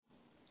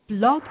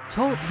Blog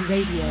Talk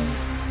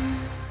Radio.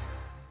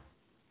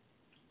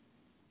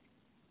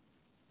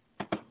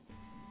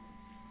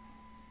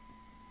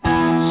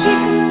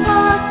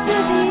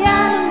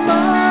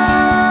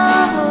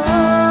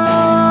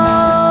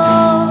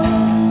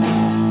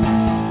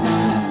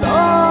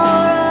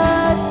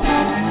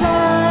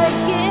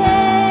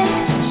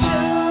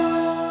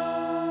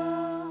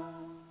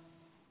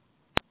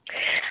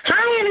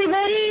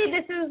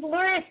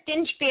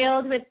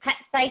 With Pet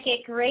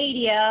Psychic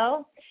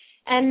Radio,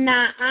 and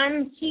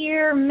I'm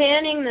here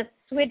manning the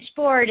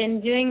switchboard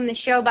and doing the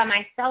show by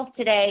myself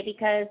today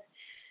because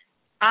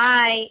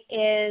I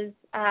is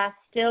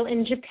still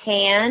in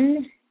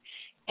Japan,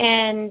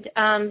 and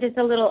just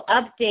a little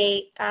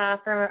update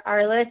for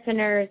our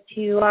listeners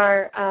who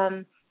are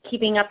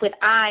keeping up with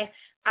I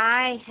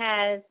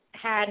has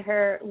had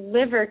her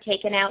liver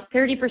taken out,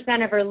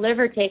 30% of her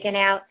liver taken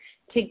out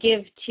to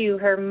give to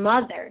her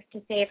mother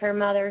to save her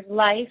mother's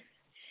life.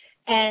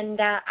 And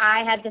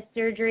I had the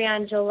surgery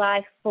on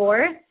July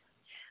 4th.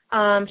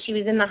 She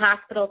was in the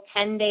hospital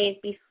 10 days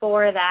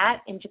before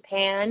that in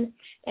Japan,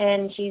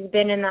 and she's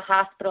been in the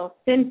hospital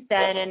since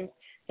then, and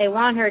they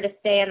want her to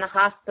stay in the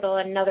hospital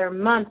another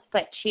month,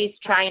 but she's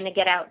trying to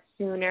get out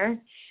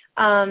sooner.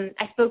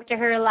 I spoke to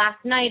her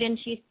last night, and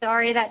she's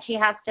sorry that she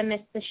has to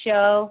miss the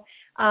show.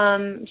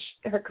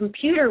 Her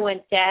computer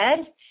went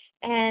dead,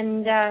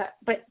 and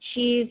but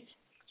she's,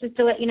 just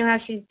to let you know how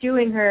she's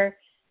doing, her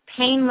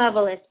pain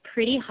level is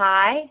pretty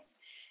high,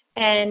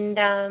 and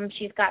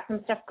she's got some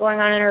stuff going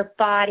on in her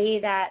body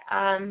that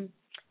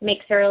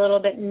makes her a little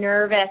bit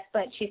nervous,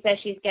 but she says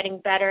she's getting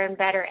better and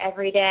better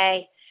every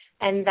day,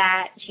 and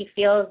that she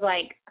feels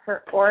like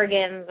her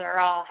organs are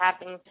all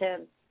having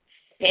to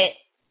fit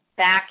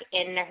back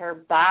into her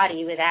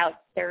body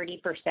without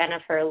 30%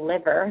 of her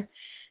liver.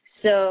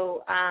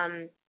 So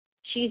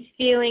she's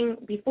feeling,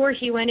 before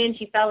she went in,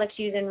 she felt like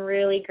she was in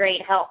really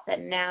great health,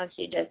 and now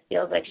she just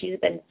feels like she's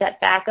been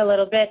set back a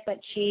little bit, but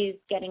she's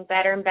getting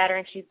better and better,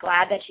 and she's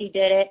glad that she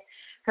did it.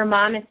 Her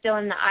mom is still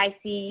in the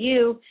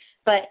ICU,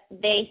 but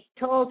they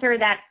told her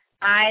that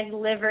I's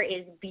liver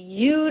is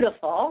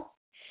beautiful,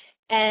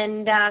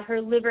 and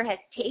her liver has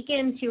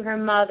taken to her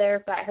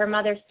mother, but her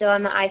mother's still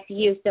in the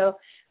ICU, so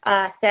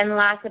send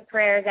lots of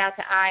prayers out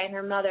to I and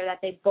her mother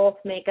that they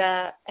both make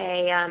a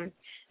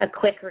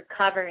quick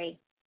recovery.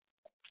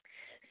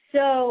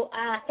 So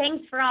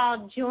thanks for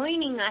all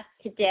joining us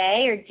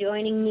today, or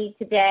joining me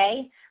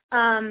today.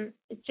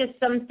 It's just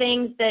some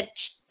things that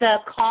the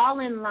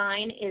call-in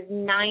line is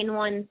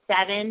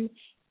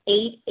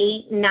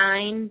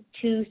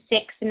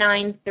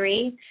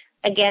 917-889-2693.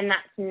 Again,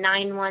 that's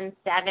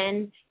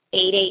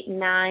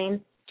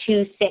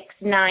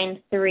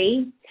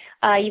 917-889-2693.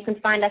 You can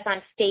find us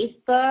on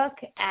Facebook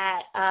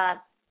at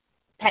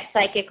Pet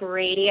Psychic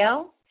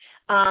Radio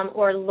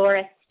or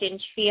Laura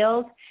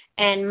Stinchfield.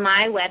 And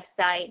my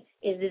website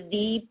is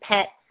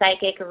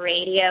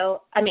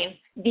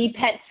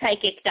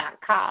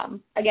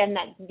thepetpsychic.com. Again,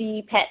 that's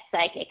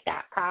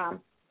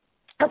thepetpsychic.com.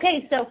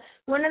 Okay, so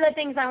one of the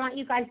things I want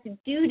you guys to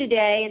do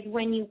today is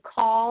when you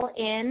call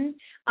in,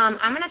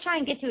 I'm going to try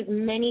and get to as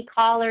many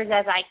callers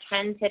as I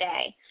can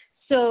today.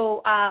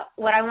 So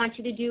what I want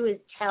you to do is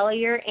tell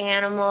your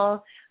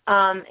animal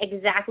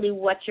exactly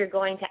what you're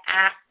going to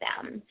ask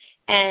them.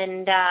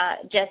 And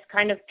just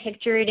kind of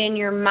picture it in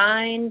your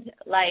mind,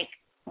 like,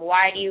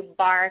 why do you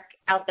bark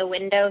out the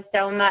window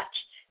so much?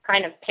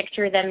 Kind of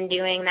picture them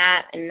doing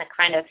that and the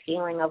kind of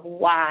feeling of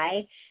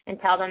why, and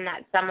tell them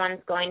that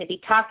someone's going to be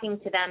talking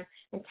to them,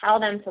 and tell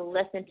them to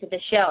listen to the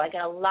show. I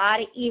get a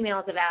lot of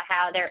emails about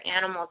how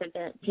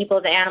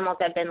people's animals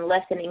have been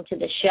listening to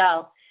the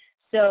show.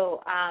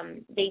 So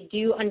they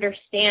do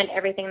understand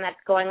everything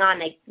that's going on.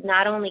 They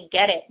not only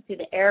get it through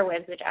the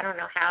airwaves, which I don't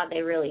know how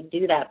they really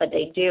do that, but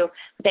they do.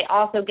 But they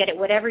also get it.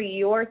 Whatever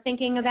you're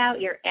thinking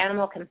about, your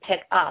animal can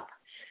pick up.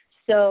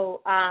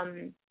 So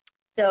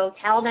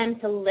tell them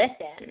to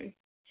listen.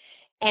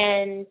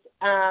 And,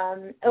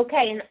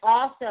 okay, and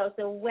also,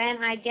 so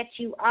when I get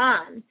you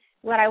on,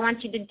 what I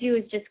want you to do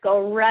is just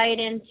go right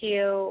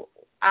into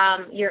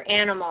your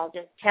animal.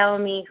 Just tell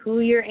me who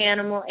your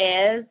animal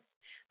is,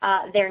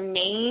 their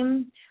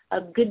name,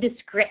 a good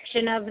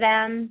description of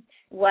them,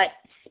 what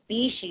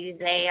species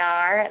they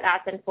are,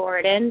 that's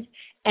important,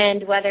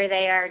 and whether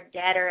they are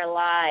dead or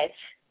alive.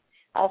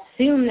 I'll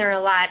assume they're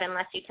alive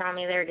unless you tell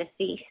me they're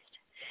deceased.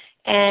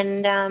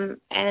 And I'm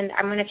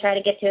going to try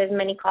to get to as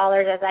many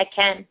callers as I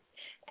can.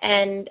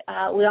 And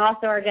we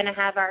also are going to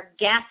have our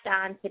guest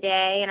on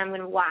today, and I'm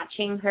going to be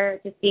watching her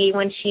to see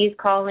when she's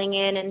calling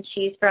in, and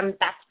she's from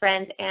Best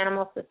Friends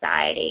Animal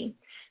Society.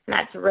 And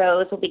that's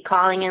Rose. Will be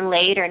calling in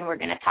later, and we're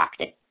going to talk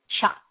to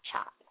Chop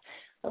Chop,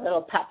 a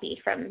little puppy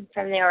from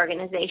the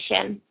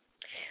organization.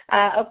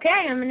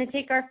 Okay, I'm going to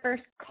take our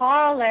first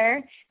caller,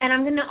 and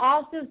I'm going to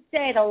also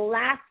say the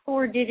last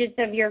 4 digits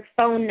of your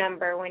phone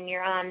number when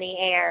you're on the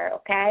air,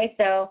 okay?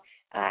 So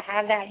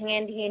have that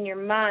handy in your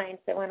mind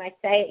so when I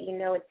say it, you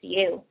know it's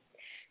you.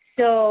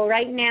 So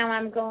right now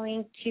I'm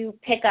going to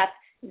pick up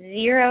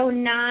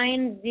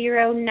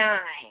 0909.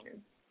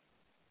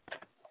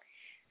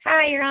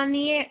 Hi, you're on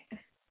the air.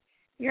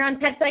 You're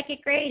on Pet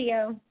Psychic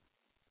Radio.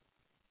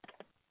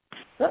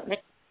 Oh,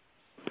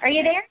 are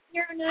you there?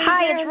 You're on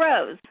Hi, it's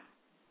Rose.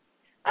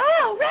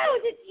 Oh,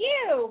 Rose, it's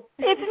you.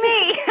 It's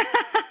me.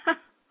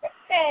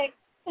 Perfect.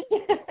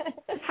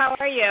 How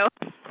are you?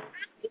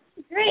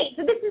 Great.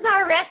 So this is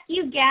our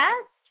rescue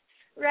guest,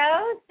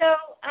 Rose.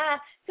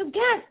 So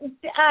guest,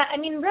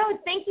 Rose,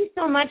 thank you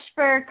so much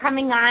for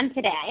coming on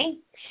today.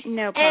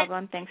 No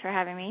problem. Thanks for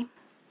having me.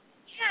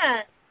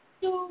 Yeah.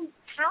 So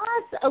tell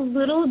us a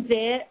little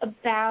bit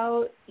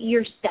about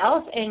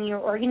yourself and your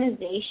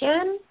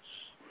organization,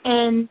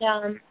 and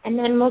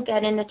then we'll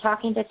get into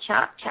talking to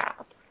Chop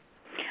Chop.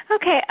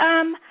 Okay.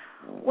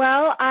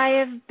 Well,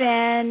 I have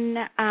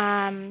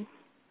been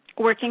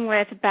working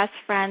with Best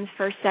Friends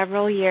for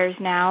several years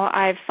now.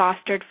 I've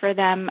fostered for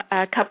them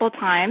a couple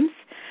times,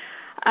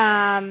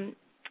 and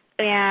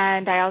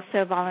I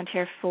also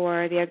volunteer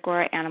for the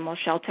Agora Animal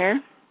Shelter.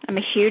 I'm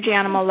a huge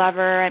animal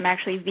lover. I'm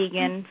actually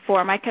vegan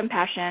for my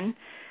compassion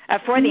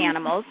for the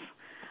animals.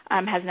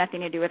 Has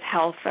nothing to do with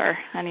health or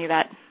any of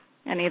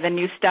the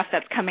new stuff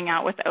that's coming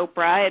out with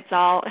Oprah. It's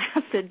all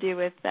has to do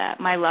with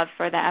my love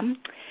for them.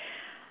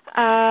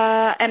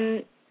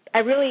 And I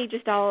really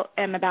just all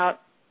am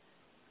about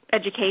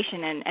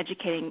education and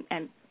educating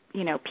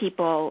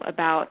people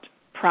about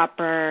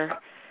proper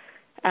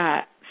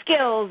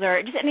skills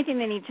or just anything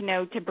they need to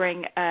know to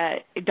bring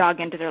a dog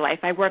into their life.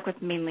 I work with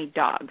mainly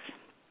dogs.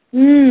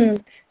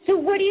 So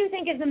what do you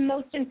think is the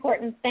most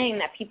important thing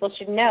that people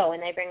should know when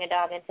they bring a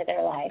dog into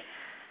their life?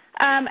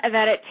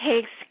 That it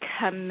takes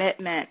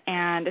commitment,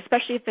 and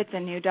especially if it's a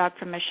new dog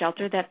from a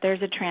shelter, that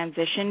there's a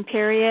transition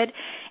period.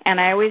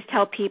 And I always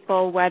tell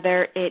people,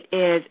 whether it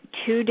is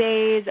 2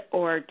 days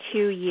or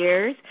 2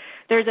 years,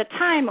 there's a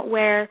time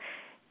where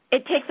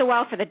it takes a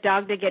while for the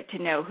dog to get to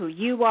know who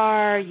you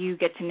are, you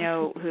get to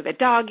know who the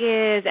dog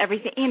is,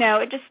 everything,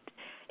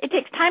 it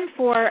takes time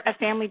for a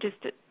family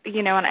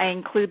and I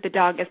include the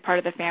dog as part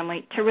of the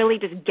family, to really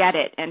just get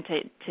it and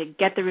to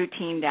get the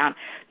routine down.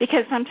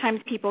 Because sometimes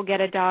people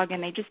get a dog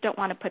and they just don't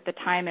want to put the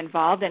time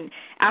involved, and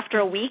after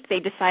a week they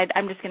decide,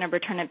 I'm just going to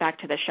return it back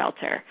to the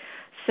shelter.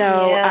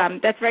 So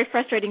that's very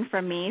frustrating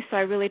for me. So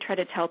I really try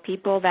to tell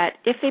people that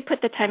if they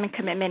put the time and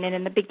commitment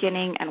in the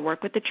beginning and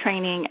work with the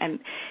training and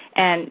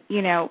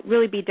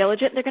really be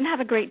diligent, they're going to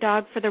have a great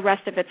dog for the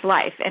rest of its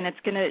life, and it's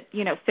going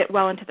to fit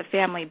well into the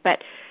family. But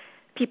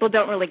people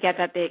don't really get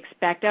that. They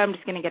expect, I'm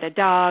just going to get a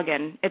dog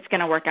and it's going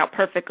to work out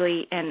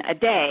perfectly in a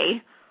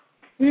day.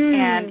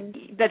 And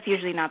that's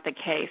usually not the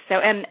case. So,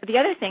 and the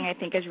other thing I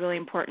think is really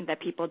important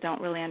that people don't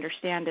really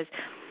understand is,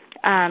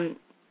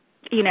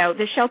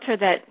 the shelter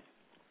that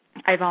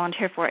I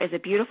volunteer for is a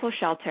beautiful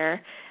shelter,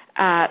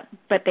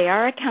 but they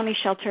are a county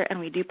shelter, and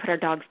we do put our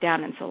dogs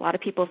down. And so a lot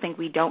of people think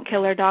we don't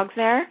kill our dogs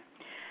there,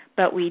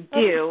 but we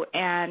do.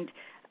 And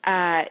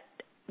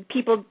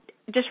people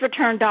just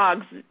return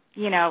dogs.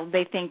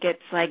 They think it's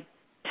like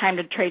time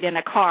to trade in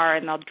a car,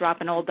 and they'll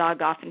drop an old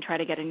dog off and try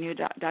to get a new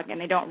dog,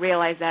 and they don't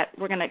realize that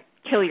we're going to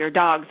kill your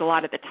dogs a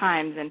lot of the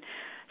times. And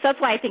so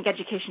that's why I think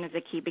education is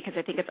the key, because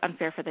I think it's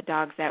unfair for the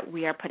dogs that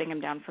we are putting them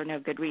down for no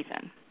good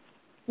reason.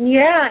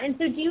 Yeah, and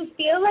so do you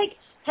feel like,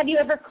 have you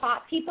ever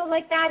caught people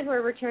like that who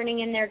are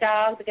returning in their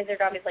dog because their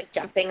dog is like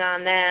jumping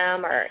on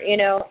them or,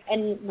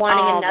 and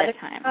wanting all another the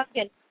time. dog?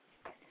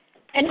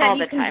 And have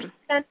you convinced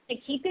them to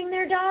keeping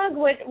their dog?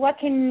 What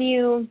can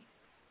you...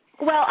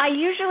 Well, I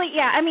usually,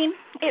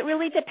 it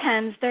really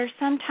depends. There's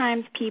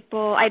sometimes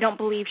people I don't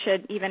believe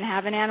should even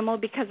have an animal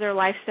because their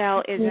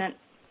lifestyle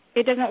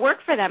it doesn't work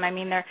for them.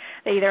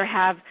 They either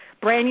have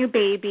brand new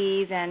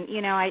babies, and,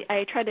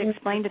 I try to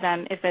explain to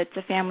them, if it's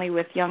a family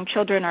with young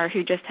children or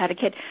who just had a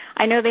kid,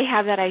 I know they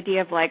have that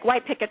idea of like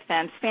white picket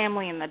fence,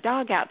 family, and the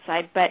dog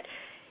outside, but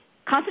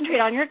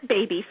concentrate on your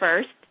baby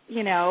first,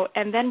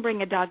 and then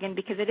bring a dog in,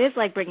 because it is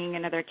like bringing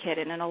another kid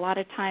in, and a lot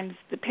of times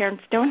the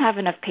parents don't have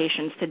enough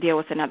patience to deal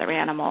with another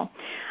animal.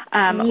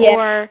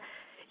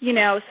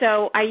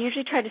 So I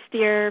usually try to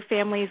steer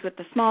families with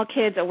the small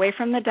kids away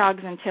from the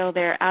dogs until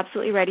they're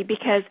absolutely ready,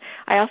 because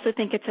I also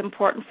think it's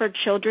important for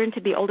children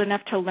to be old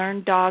enough to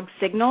learn dog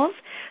signals,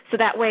 so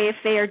that way if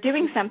they are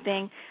doing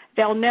something,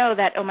 they'll know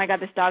that, oh my God,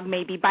 this dog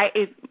may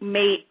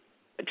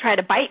try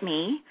to bite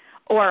me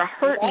or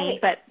hurt me,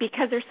 but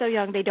because they're so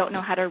young, they don't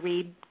know how to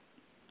read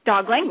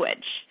dog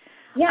language.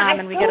 Yeah,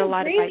 and we get a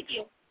lot of bites.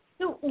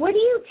 So what do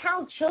you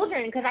tell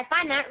children? Because I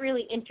find that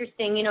really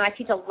interesting. I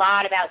teach a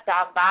lot about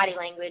dog body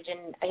language,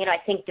 and, I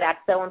think that's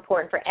so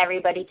important for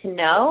everybody to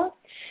know.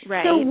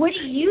 Right. So what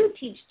do you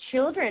teach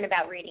children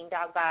about reading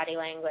dog body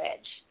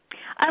language?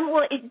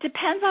 Well, it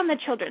depends on the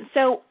children.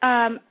 So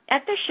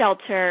at the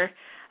shelter,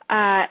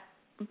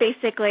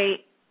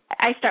 basically,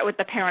 I start with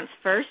the parents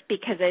first,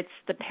 because it's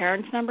the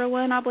parents' number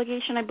one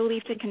obligation, I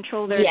believe, to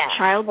control their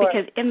child,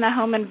 because in the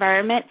home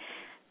environment,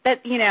 that,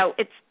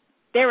 it's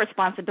their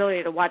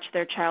responsibility to watch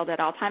their child at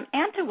all time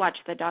and to watch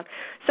the dog.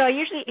 So I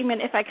usually,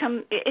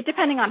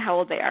 depending on how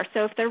old they are.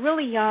 So if they're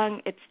really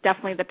young, it's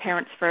definitely the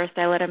parents first.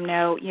 I let them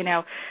know,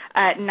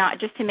 not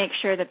just to make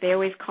sure that they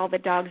always call the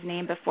dog's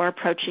name before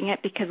approaching it,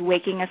 because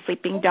waking a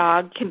sleeping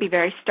dog can be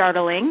very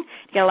startling.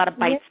 You get a lot of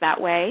bites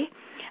that way.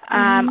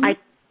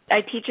 I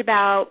teach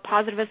about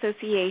positive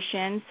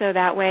association, so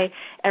that way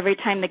every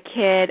time the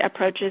kid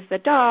approaches the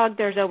dog,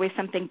 there's always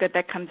something good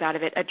that comes out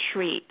of it, a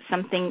treat,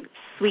 something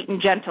sweet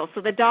and gentle.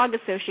 So the dog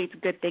associates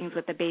good things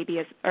with the baby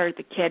or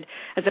the kid,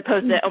 as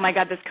opposed to, oh my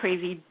God, this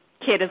crazy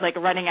kid is like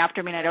running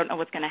after me and I don't know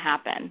what's going to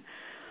happen.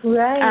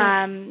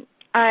 Right.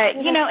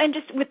 You know, and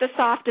just with the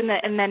soft and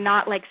then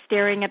not like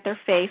staring at their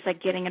face,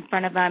 like getting in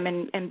front of them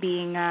and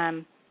being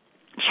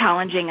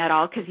challenging at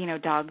all, because, you know,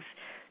 dogs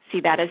see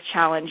that as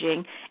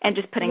challenging, and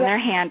just putting their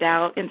hand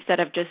out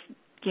instead of just,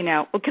 you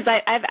know, because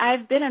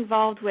I've been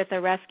involved with a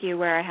rescue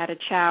where I had a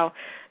chow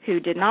who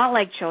did not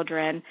like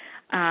children,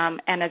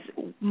 and as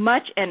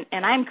much, and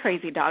I'm a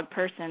crazy dog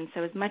person,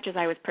 so as much as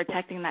I was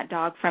protecting that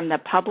dog from the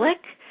public,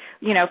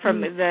 you know,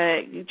 from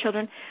the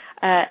children,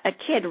 a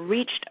kid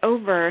reached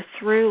over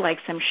through like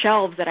some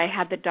shelves that I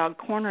had the dog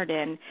cornered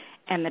in,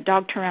 and the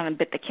dog turned around and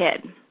bit the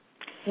kid.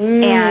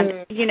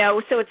 And, you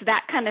know, so it's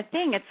that kind of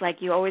thing. It's like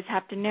you always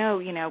have to know,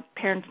 you know,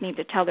 parents need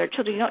to tell their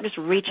children. You don't just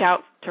reach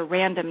out to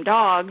random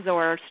dogs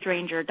or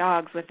stranger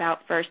dogs without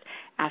first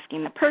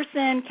asking the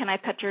person, can I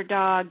pet your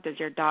dog? Does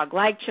your dog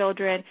like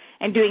children?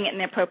 And doing it in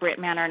the appropriate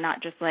manner,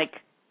 not just like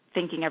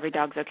thinking every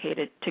dog's okay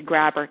to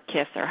grab or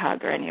kiss or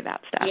hug or any of that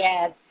stuff.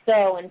 Yeah, it's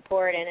so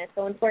important. It's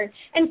so important.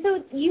 And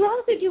so you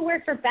also do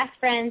work for Best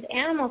Friends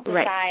Animal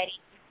Society,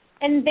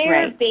 and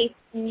they're based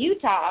in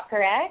Utah,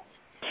 correct?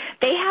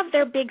 They have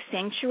their big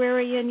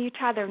sanctuary in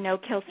Utah, their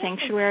no-kill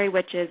sanctuary,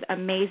 which is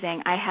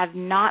amazing. I have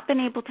not been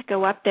able to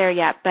go up there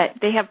yet, but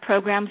they have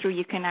programs where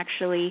you can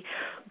actually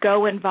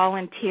go and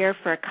volunteer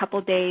for a couple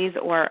days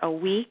or a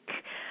week,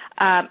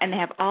 and they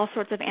have all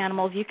sorts of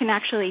animals. You can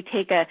actually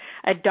take a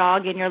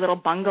dog in your little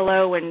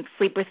bungalow and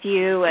sleep with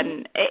you,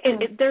 and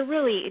they're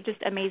really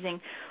just amazing.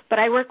 But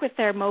I work with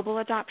their mobile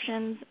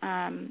adoptions.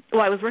 I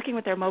was working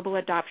with their mobile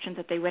adoptions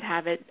that they would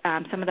have at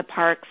some of the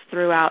parks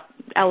throughout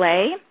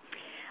L.A.,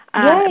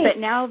 but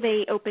now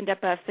they opened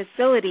up a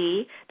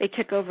facility. They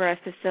took over a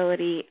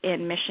facility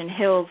in Mission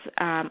Hills.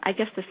 I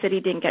guess the city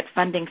didn't get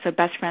funding, so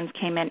Best Friends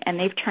came in, and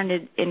they've turned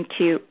it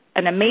into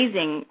an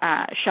amazing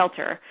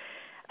shelter.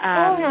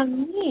 How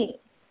neat.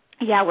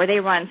 Yeah, where they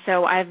run.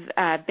 So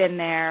I've been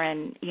there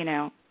and, you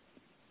know,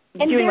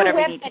 doing whatever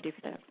you need to do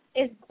for them.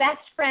 It's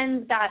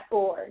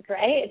bestfriends.org,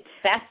 right? It's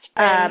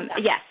bestfriends.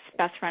 Yes,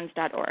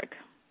 bestfriends.org.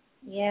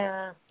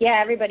 Yeah. Yeah,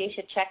 everybody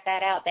should check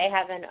that out. They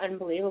have an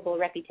unbelievable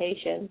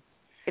reputation.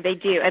 They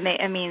do, and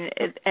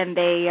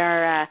they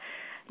are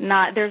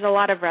not. There's a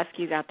lot of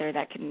rescues out there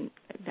that can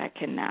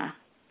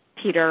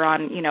teeter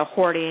on, you know,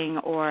 hoarding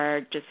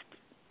or just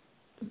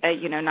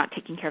you know, not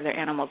taking care of their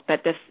animals.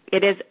 But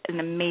it is an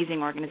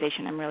amazing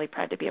organization. I'm really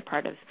proud to be a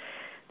part of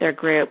their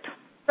group.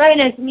 Right,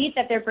 and it's neat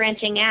that they're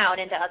branching out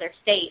into other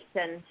states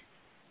and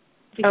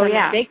becoming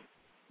big.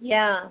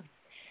 Yeah.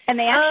 And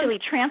they actually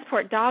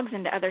transport dogs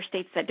into other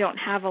states that don't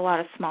have a lot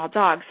of small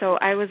dogs. So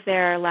I was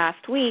there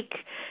last week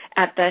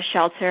at the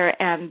shelter,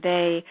 and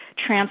they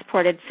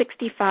transported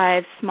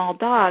 65 small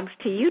dogs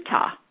to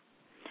Utah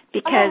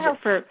because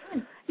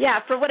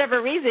for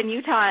whatever reason,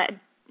 Utah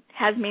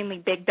has mainly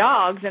big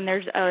dogs, and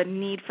there's a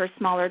need for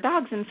smaller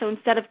dogs. And so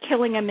instead of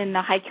killing them in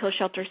the high-kill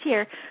shelters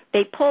here,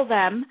 they pull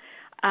them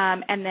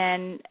and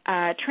then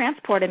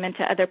transport them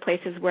into other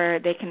places where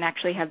they can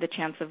actually have the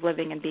chance of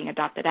living and being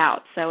adopted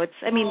out. So it's,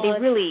 I mean,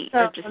 they really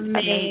are just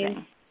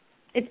amazing.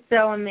 It's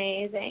so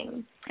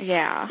amazing.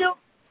 Yeah.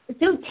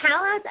 So tell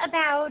us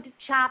about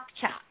Chop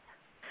Chop.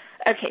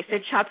 Okay, so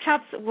Chop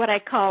Chop's what I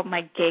call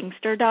my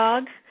gangster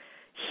dog.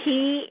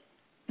 He's,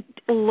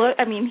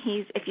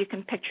 if you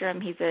can picture him,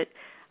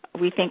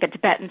 we think a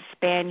Tibetan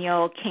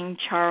Spaniel, King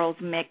Charles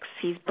mix.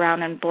 He's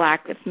brown and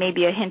black with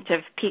maybe a hint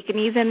of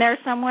Pekingese in there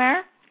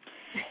somewhere.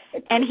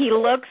 And he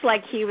looks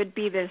like he would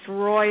be this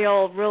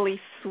royal, really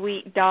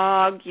sweet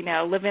dog, you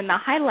know, living the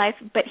high life,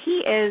 but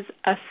he is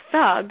a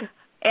thug,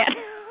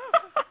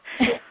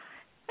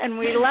 and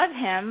we love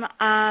him.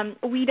 I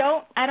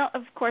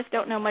of course,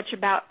 don't know much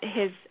about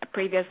his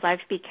previous life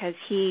because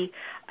he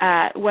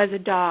was a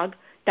dog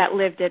that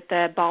lived at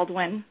the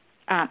Baldwin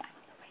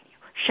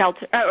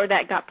shelter, or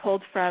that got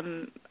pulled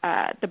from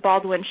the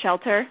Baldwin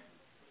shelter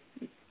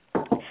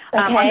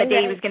on the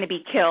day he was going to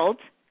be killed.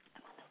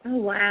 Oh,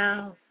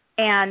 wow.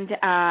 And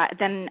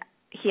then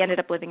he ended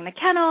up living in the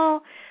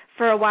kennel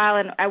for a while.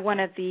 And at one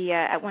of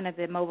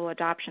the mobile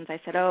adoptions, I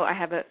said, "Oh, I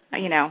have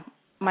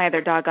my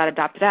other dog got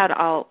adopted out.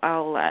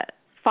 I'll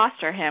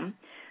foster him."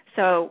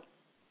 So,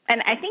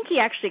 and I think he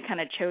actually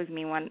kind of chose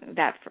me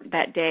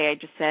that day. I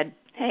just said,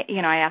 "Hey,"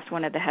 I asked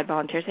one of the head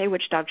volunteers, "Hey,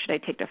 which dog should I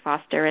take to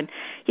foster?" And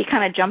he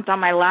kind of jumped on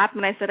my lap,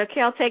 and I said,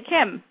 "Okay, I'll take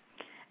him."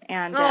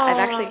 And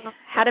I've actually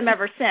had him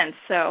ever since.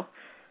 So.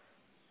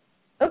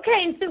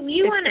 Okay, and so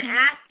you want to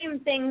ask him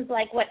things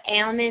like what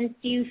ailments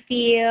do you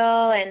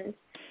feel and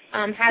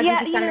how do you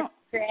become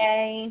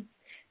stray?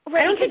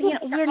 Right,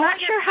 we're not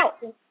sure how.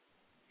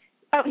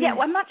 Oh yeah,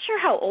 well, I'm not sure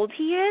how old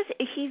he is.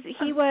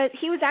 He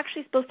was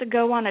actually supposed to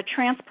go on a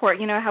transport.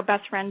 You know how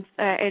Best Friends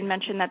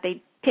mentioned that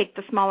they take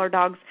the smaller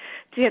dogs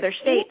to the other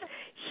states. Yeah.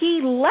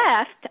 He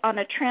left on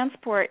a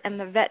transport, and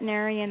the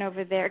veterinarian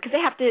over there, because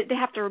they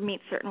have to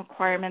meet certain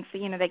requirements. They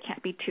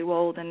can't be too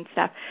old and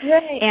stuff.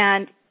 Right.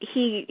 And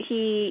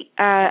he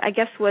I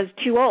guess was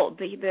too old.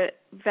 The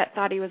vet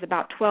thought he was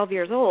about 12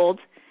 years old,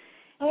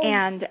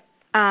 and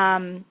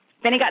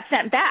then he got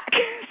sent back.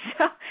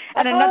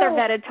 And another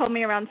vet had told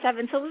me around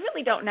 7. So we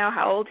really don't know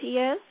how old he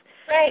is.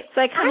 Right.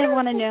 So I kind of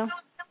want to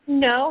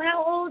know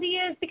how old he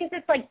is, because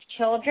it's like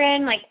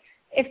children, like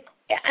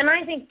and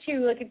I think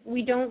too, like if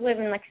we don't live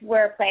in like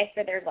we're a place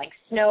where there's like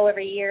snow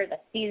every year, the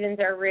seasons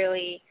are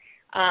really,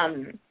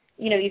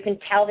 you can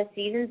tell the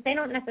seasons. They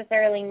don't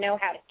necessarily know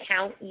how to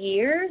count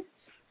years.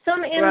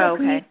 Some animal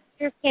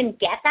communicators can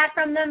get that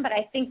from them, but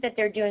I think that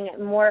they're doing it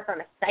more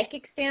from a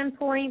psychic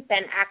standpoint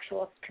than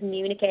actual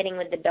communicating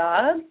with the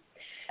dog.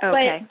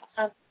 Okay.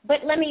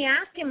 But let me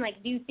ask him,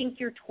 like, do you think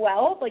you're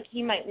 12? Like,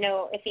 he might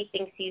know if he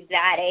thinks he's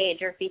that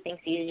age or if he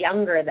thinks he's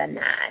younger than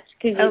that.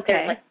 Because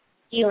there's, like,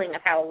 feeling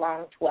of how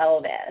long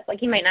 12 is. Like,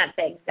 he might not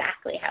say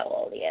exactly how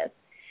old he is.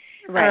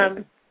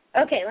 Right.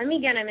 Okay, let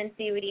me get him and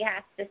see what he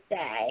has to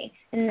say.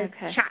 And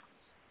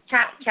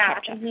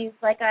chop. And he's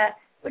like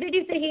what did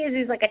you say he is?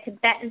 He's like a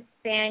Tibetan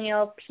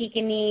Spaniel,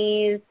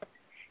 Pekingese.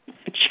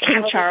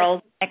 King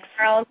Charles.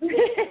 Charles.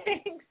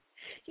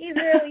 He's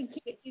really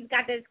cute. He's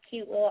got this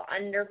cute little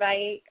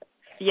underbite.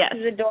 Yes.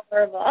 He's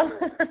adorable.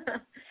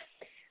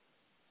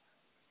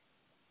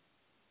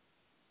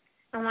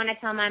 I want to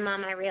tell my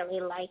mom I really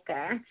like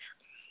her.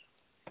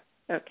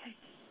 Okay.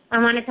 I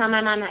want to tell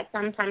my mom that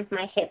sometimes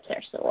my hips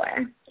are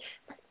sore.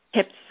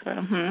 Hips?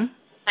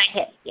 My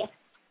hips, yes.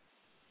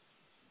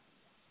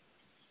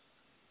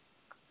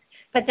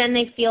 But then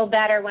they feel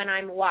better when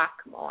I walk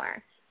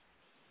more.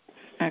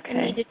 Okay.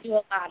 I need to do a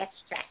lot of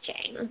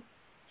stretching.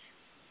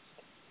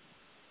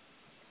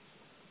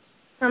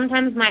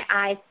 Sometimes my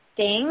eyes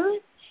sting.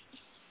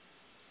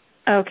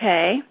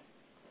 Okay.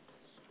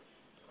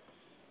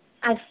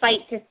 I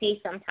fight to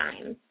see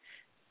sometimes.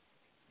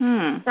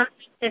 Sometimes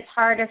it's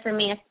harder for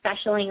me,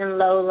 especially in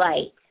low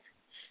light.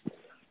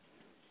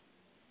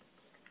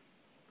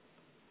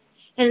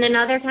 And then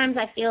other times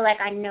I feel like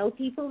I know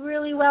people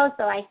really well,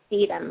 so I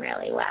see them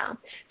really well.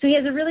 So he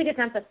has a really good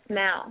sense of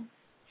smell.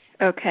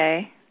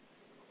 Okay.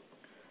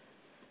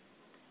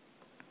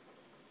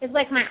 It's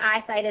like my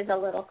eyesight is a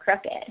little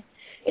crooked.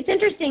 It's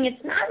interesting.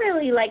 It's not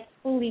really, like,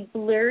 fully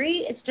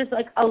blurry. It's just,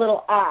 like, a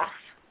little off,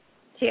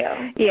 too.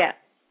 Yeah,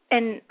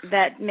 and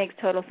that makes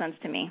total sense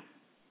to me.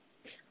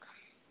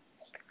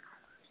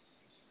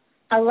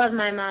 I love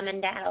my mom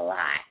and dad a lot.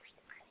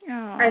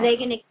 Aww. Are they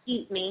going to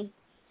keep me?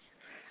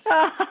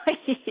 Oh,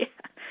 yeah.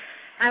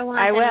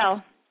 I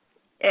will.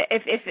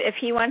 If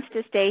he wants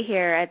to stay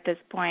here at this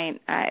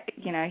point,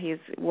 he's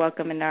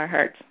welcome in our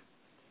hearts.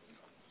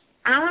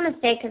 I want to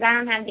stay because I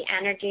don't have the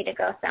energy to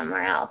go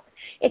somewhere else.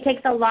 It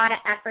takes a lot of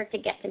effort to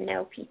get to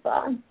know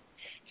people.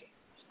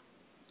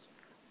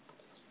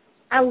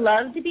 I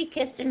love to be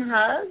kissed and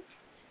hugged,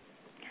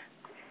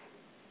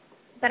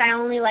 but I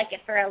only like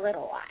it for a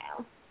little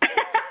while.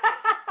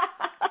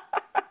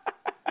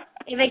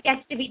 If it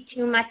gets to be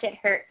too much, it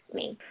hurts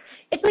me.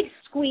 It's like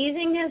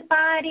squeezing his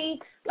body.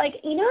 Like,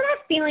 you know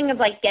that feeling of,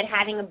 like,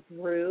 having a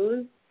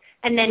bruise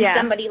and then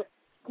somebody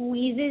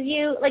squeezes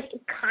you? Like,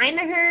 it kind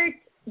of hurts,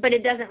 but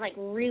it doesn't, like,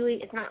 really,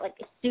 it's not, like,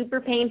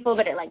 super painful,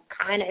 but it, like,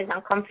 kind of is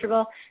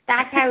uncomfortable.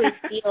 That's how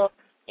he feels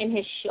in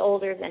his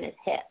shoulders and his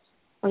hips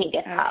when he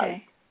gets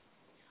hugged.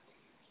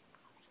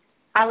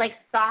 I like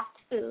soft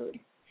food.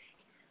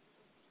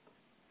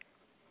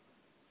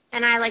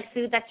 And I like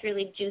food that's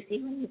really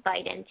juicy when you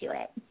bite into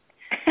it.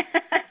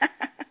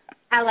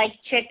 I like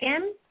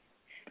chicken.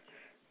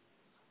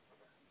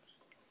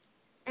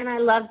 And I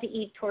love to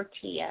eat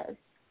tortillas.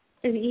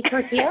 Does he eat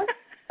tortillas?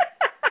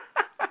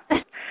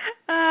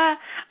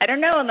 I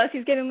don't know, unless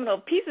he's getting little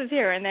pieces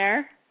here and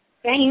there.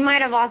 Yeah, he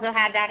might have also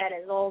had that at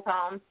his old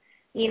home.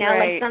 You know,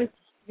 like sometimes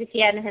if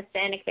he had a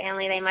Hispanic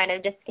family, they might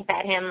have just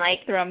fed him,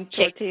 like, chicken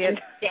tortillas.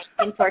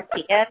 And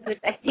tortillas, which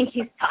I think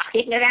he's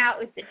talking about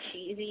with the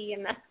cheesy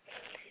and the...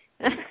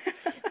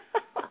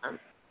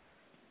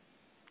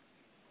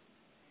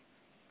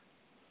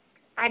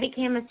 I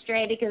became a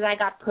stray because I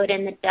got put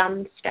in the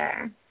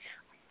dumpster.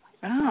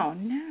 Oh,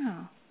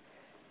 no.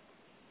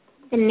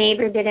 The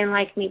neighbor didn't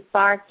like me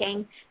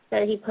barking, so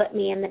he put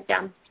me in the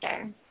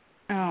dumpster.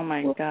 Oh,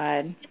 my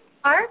God.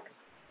 Bark?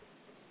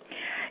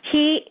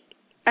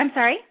 I'm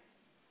sorry?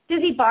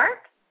 Does he bark?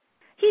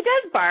 He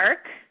does bark,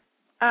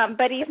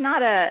 but he's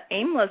not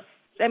aimless.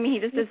 I mean, he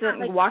just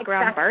doesn't walk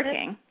around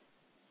barking.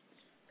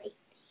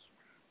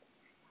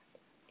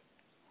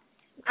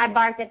 I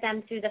barked at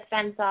them through the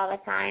fence all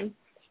the time.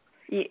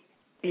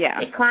 Yeah.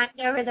 They climbed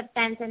over the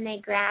fence and they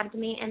grabbed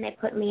me and they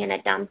put me in a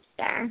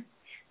dumpster.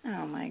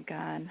 Oh, my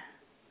God.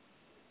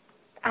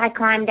 I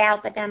climbed out,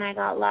 but then I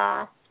got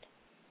lost.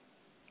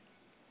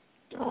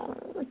 Oh,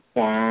 it's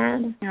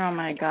sad. Oh,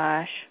 my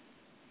gosh.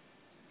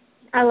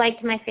 I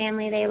liked my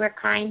family. They were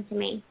kind to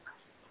me.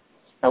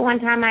 But one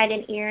time I had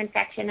an ear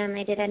infection and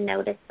they didn't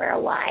notice for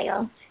a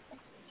while.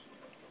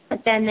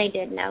 But then they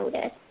did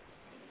notice.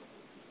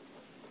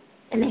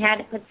 and they had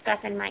to put stuff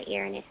in my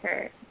ear, and it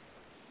hurt.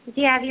 Do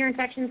you have ear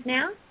infections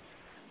now?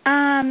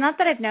 Not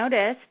that I've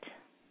noticed.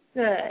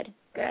 Good.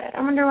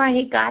 I wonder why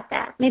he got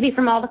that. Maybe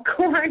from all the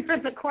corn,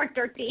 from the corn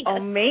tortillas. Oh,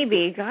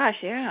 maybe.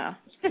 Gosh, yeah.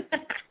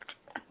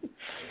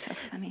 That's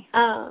funny.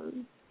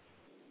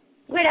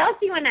 What else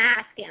do you want to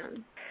ask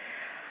him?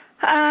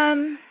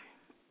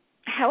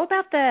 How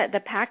about the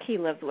pack he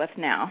lives with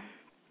now?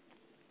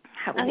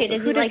 Okay,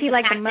 who does he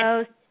like the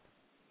most?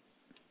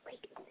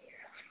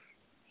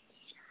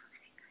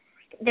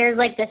 There's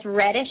like this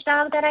reddish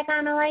dog that I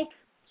kind of like.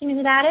 Do you know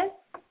who that is?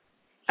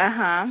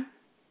 Uh-huh.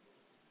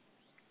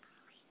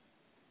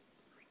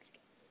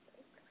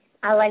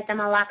 I like them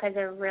a lot because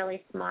they're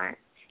really smart.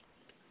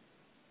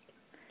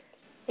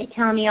 They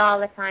tell me all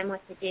the time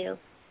what to do.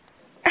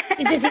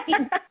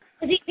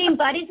 Does he seem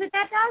buddies with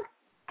that dog?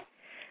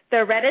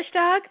 The reddish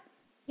dog?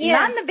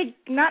 Yeah.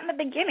 Not in the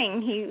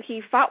beginning.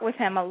 He fought with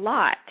him a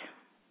lot.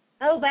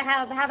 Oh, but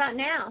how about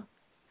now?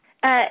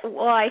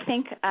 Well, I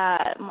think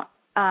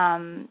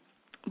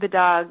the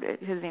dog,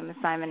 his name is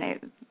Simon,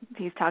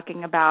 he's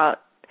talking about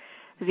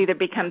has either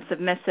become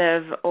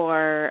submissive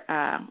or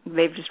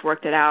they've just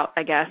worked it out,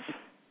 I guess.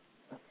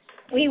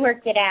 We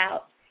worked it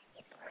out.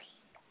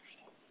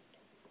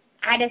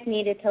 I just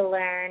needed to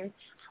learn.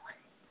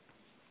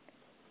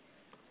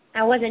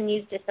 I wasn't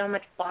used to so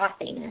much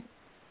bossiness.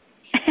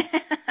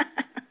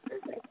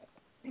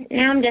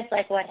 Now I'm just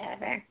like,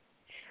 whatever.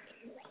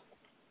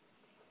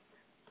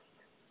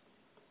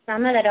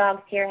 Some of the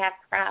dogs here have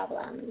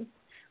problems.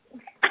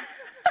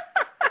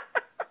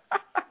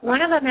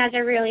 One of them has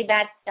a really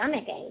bad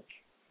stomach ache.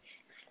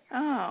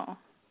 Oh.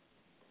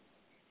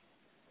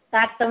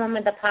 That's the one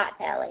with the pot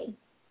belly.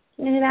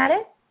 You know who that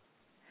is?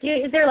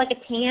 Is there like a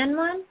tan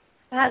one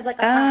that has like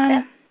a pot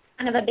belly,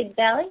 kind of a big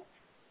belly?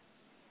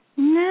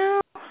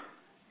 No.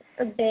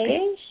 Or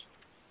beige?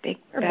 Big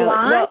or belly.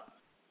 blonde? Well,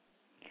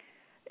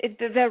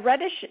 the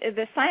reddish,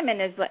 the Simon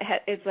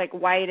is like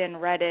white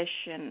and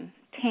reddish and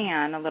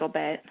tan a little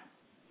bit.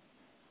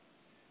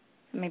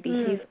 Maybe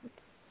he's.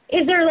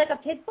 Is there like a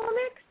pit bull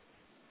mix?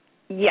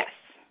 Yes.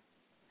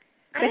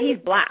 But he's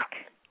black.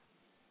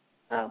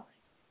 Oh.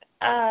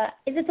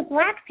 Is it the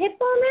black pit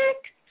bull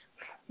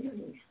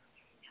mix?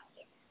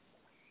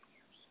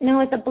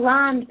 No, it's a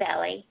blonde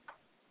belly.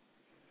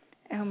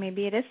 Oh,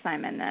 maybe it is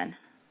Simon then.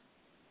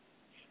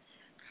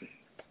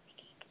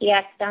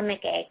 Yeah,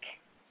 stomach ache.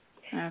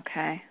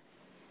 Okay.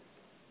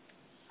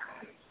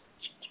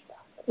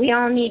 We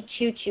all need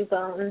choo-choo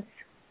bones.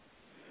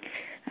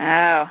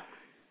 Oh.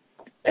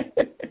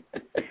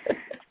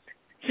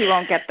 He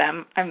won't get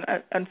them,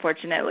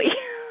 unfortunately.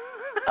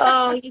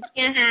 Oh, you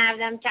can't have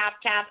them, chop,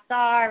 chop.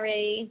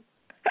 Sorry.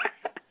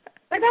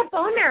 What about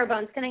bone marrow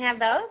bones? Can I have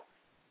those?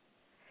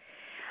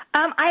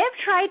 I have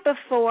tried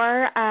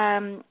before.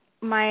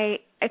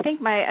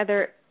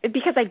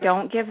 Because I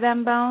don't give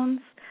them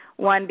bones.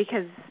 One,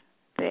 because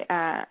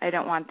I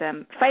don't want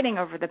them fighting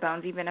over the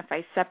bones, even if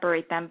I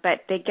separate them.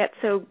 But they get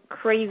so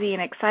crazy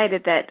and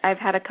excited that I've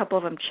had a couple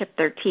of them chip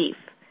their teeth.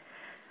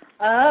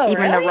 Oh,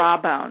 even really? the raw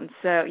bones.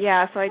 So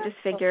yeah, so I just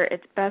figure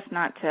it's best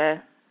not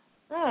to.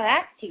 Oh,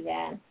 that's too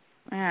bad.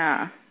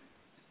 Yeah.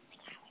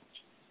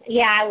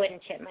 Yeah, I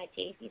wouldn't chip my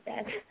teeth, he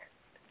said.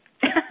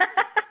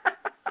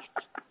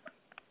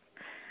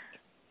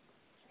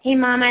 Hey,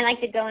 Mom, I'd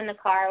like to go in the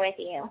car with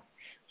you.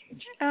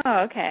 Oh,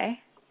 okay.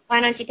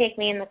 Why don't you take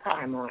me in the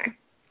car more?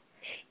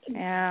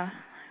 Yeah.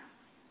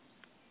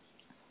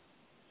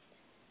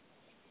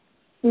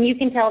 And you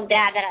can tell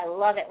Dad that I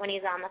love it when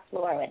he's on the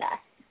floor with us.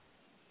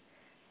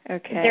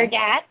 Okay. Is there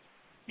Dad?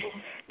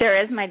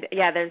 There is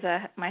there's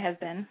my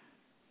husband.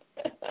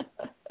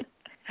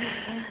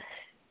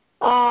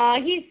 Aw,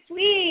 he's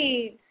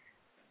sweet.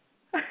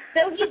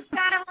 So he's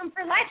got a home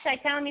for life. Should I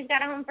tell him he's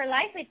got a home for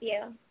life with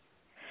you?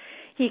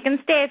 He can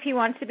stay if he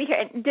wants to be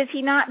here. Does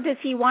he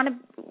want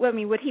to, I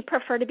mean, would he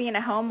prefer to be in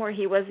a home where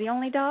he was the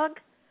only dog?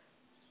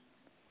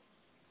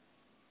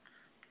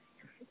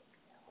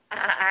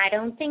 I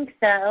don't think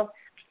so.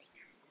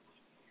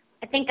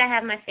 I think I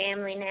have my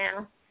family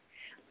now.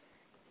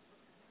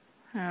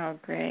 Oh,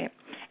 great.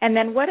 And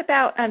then what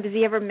about, does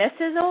he ever miss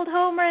his old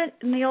home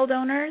and the old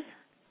owners?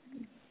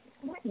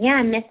 Yeah,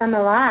 I miss them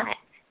a lot.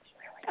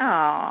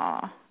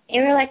 Aww. They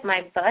were like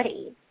my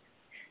buddies.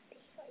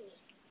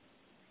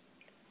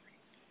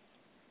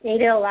 They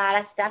did a lot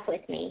of stuff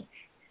with me.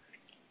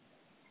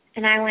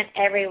 And I went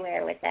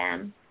everywhere with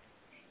them.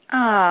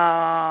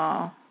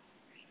 Aww.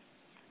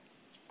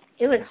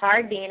 It was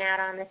hard being out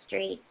on the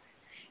street.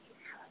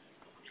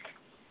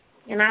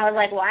 And I was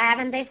like, why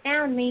haven't they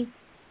found me?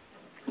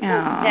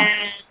 Aww.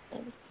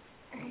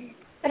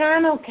 But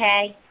I'm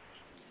okay.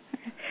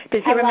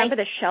 Does he remember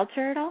the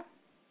shelter at all?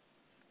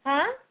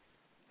 Huh?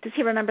 Does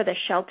he remember the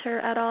shelter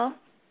at all?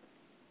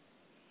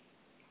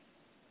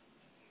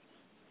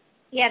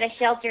 Yeah, the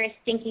shelter is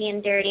stinky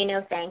and dirty.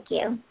 No, thank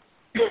you.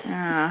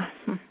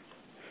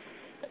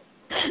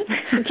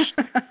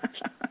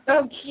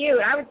 So cute.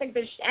 I would think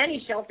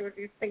any shelter would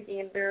be stinky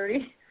and dirty.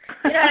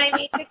 You know what I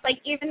mean? It's like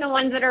even the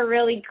ones that are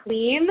really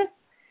clean.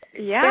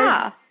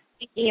 Yeah.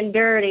 Stinky and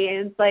dirty.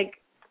 It's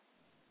like,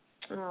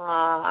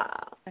 Aww.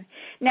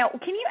 Now,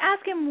 can you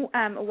ask him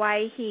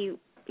why he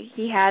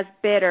has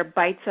bit or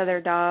bites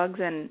other dogs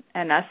and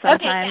us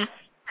sometimes? Okay, yeah.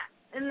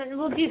 And then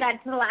we'll do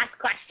that to the last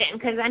question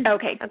because I've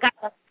got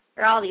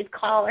for all these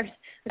callers.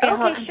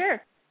 Okay, sure.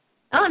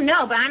 Oh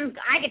no, but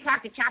I could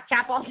talk to Chop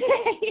Chop all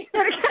day.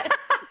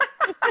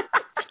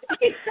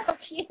 He's so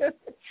cute.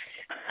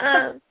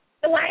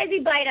 So why does he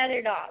bite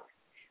other dogs?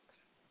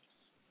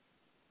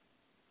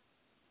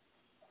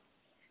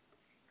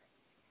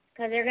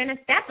 Because they're gonna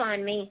step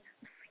on me.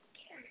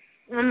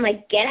 I'm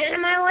like, get out of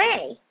my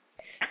way.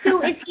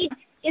 So is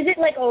it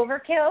like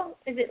overkill?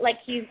 Is it like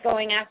he's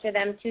going after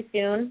them too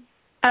soon?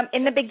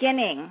 In the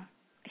beginning,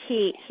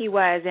 he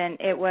was, and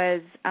it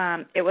was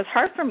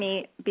hard for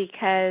me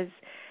because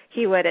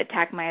he would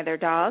attack my other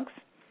dogs,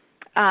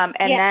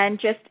 then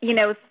just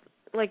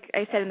like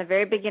I said in the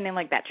very beginning,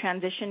 like that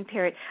transition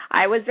period,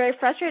 I was very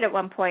frustrated at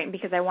one point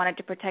because I wanted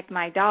to protect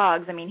my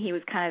dogs. I mean, he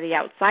was kind of the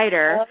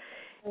outsider.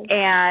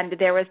 And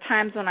there was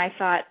times when I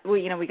thought,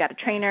 well, we got a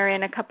trainer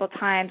in a couple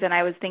times, and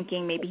I was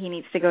thinking maybe he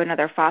needs to go to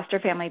another foster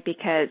family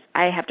because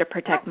I have to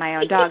protect my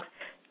own dogs.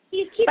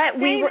 But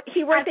they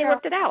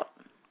worked it out.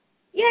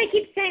 Yeah, he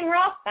keeps saying we're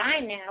all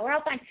fine now. We're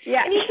all fine.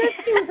 Yeah. And he just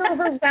seems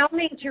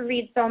overwhelming to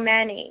read so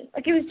many.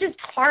 Like it was just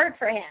hard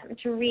for him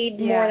to read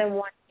more than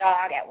one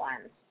dog at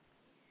once.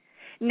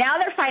 Now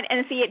they're fine.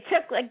 And see, it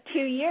took like 2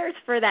 years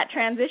for that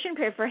transition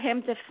period for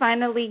him to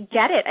finally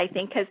get it, I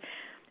think, because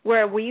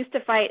where we used to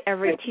fight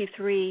every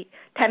 2-3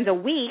 times a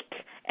week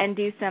and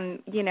do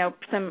some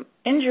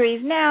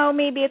injuries. Now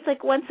maybe it's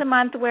like once a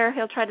month where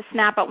he'll try to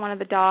snap at one of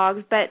the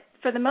dogs. But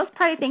for the most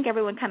part, I think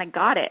everyone kind of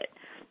got it.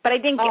 But I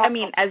think,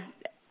 as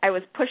I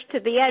was pushed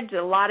to the edge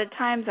a lot of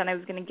times and I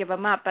was going to give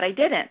him up, but I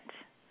didn't.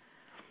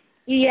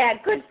 Yeah,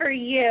 good for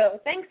you.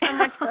 Thanks so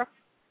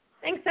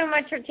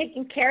much for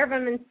taking care of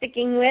him and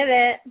sticking with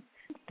it.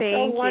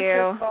 Thank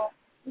you.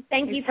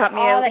 Thank you for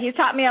all that. He's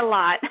taught me a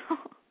lot.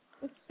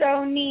 It's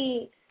so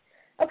neat.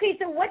 Okay,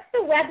 so what's the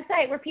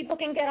website where people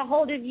can get a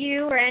hold of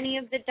you or any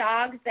of the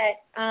dogs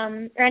that,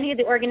 or any of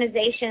the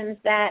organizations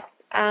that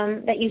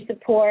you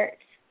support?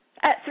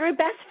 Through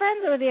Best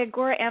Friends or the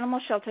Agora Animal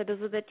Shelter,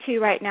 those are the two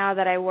right now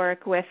that I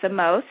work with the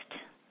most.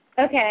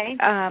 Okay.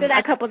 So that's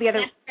a couple of the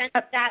other.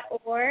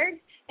 bestfriends.org.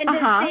 And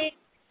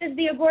does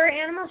the Agora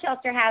Animal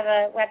Shelter have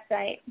a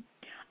website?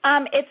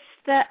 It's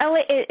the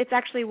LA. It's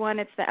actually one.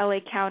 It's the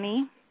LA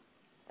County.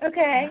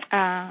 Okay.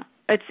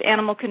 It's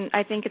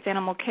I think it's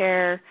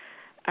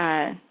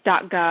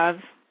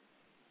animalcare.gov,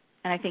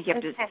 and I think you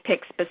have to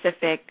pick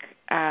specific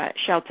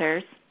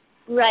shelters.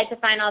 Right, to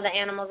find all the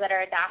animals that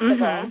are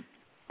adoptable.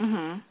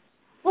 Mm-hmm.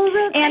 Well,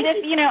 Rose, and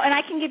if and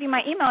I can give you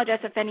my email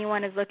address if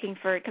anyone is looking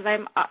for, because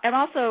I'm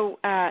also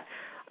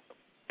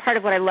part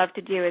of what I love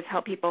to do is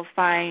help people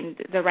find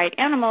the right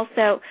animal.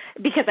 So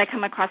because I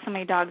come across so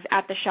many dogs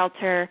at the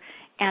shelter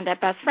and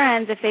at Best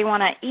Friends, if they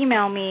want to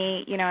email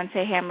me, and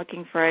say, hey, I'm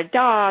looking for a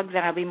dog,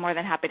 then I'll be more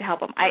than happy to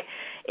help them.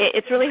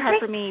 It's really hard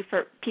for me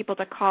for people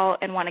to call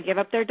and want to give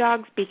up their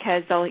dogs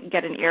because they'll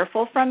get an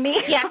earful from me.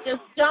 Yeah,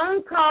 just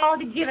don't call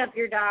to give up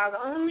your dog.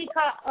 Only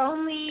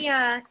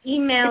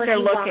email if they're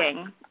you looking.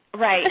 Want.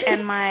 Right,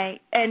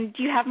 and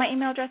do you have my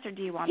email address or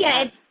do you want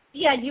that? Do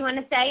you want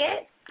to say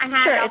it? I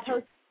have it. I'll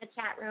post it in the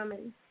chat room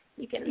and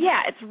you can.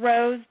 Yeah, it's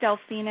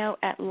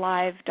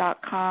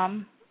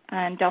rosedelfino@live.com,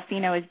 and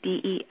Delfino is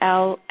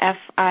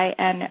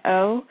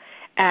DELFINO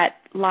at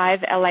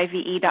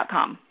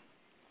live.com.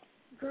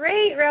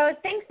 Great, Rose.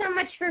 Thanks so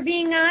much for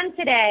being on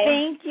today.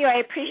 Thank you. I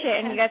appreciate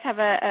it, and you guys have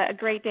a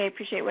great day. I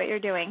appreciate what you're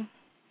doing.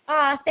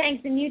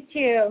 Thanks, and you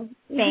too.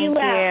 Thank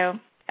you.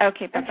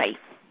 Okay, bye-bye.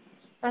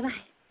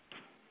 Bye-bye.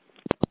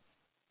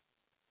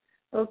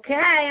 Okay,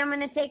 I'm going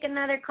to take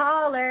another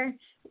caller.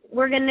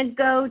 We're going to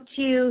go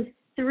to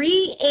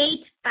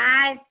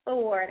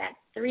 3854. That's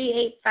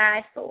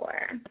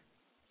 3854.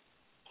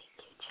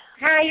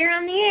 Hi, you're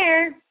on the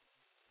air.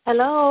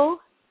 Hello.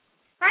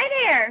 Hi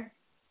there.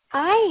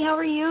 Hi, how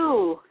are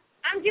you?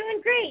 I'm doing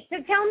great. So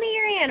tell me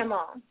your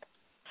animal.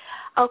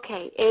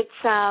 Okay,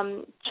 it's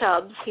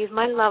Chubbs. He's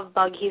my love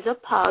bug. He's a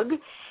pug,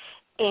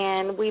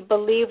 and we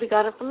believe we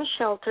got him from a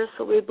shelter,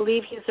 so we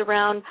believe he's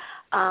around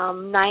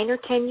 9 or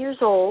 10 years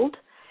old,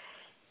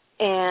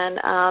 and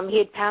he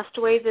had passed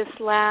away this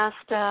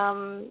last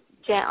on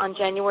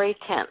January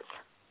 10th.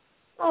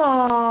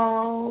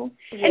 Oh.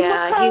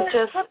 Yeah,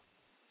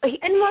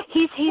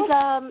 he's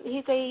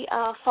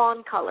a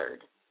fawn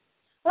colored.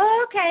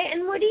 Oh, okay.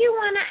 And what do you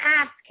want to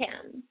ask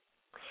him?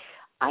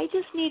 I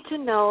just need to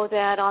know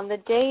that on the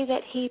day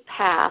that he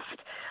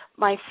passed,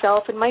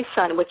 myself and my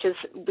son, which is,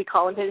 we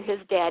call him his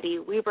daddy,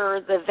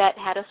 the vet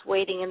had us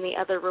waiting in the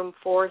other room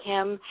for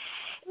him,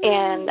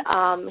 and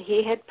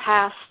he had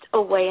passed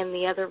away in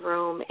the other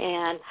room,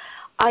 and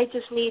I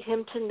just need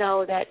him to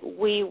know that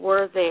we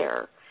were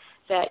there,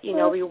 that,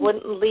 we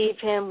wouldn't leave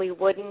him, we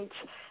wouldn't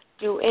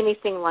do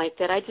anything like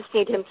that. I just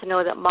need him to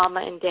know that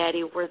Mama and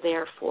Daddy were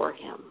there for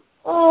him.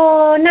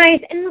 Oh,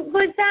 nice. And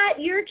was that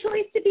your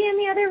choice to be in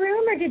the other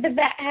room, or did the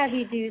vet have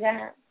you do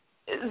that?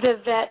 the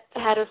vet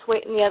had us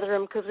wait in the other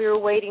room because we were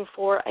waiting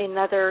for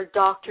another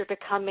doctor to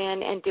come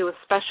in and do a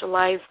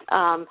specialized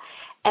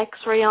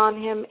X-ray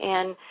on him,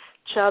 and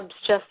Chubbs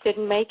just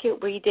didn't make it.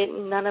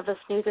 None of us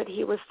knew that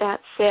he was that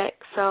sick.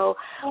 So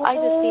I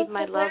just need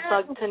my love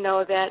bug to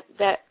know that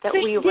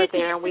we were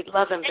there and we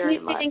love him very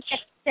much. And you didn't get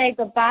to say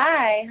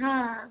goodbye,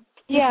 huh?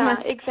 Yeah,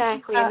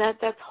 exactly, and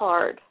that's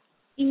hard.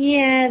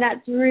 Yeah,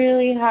 that's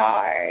really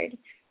hard.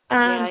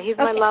 Yeah, he's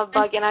my love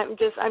bug, and I'm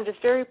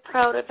just very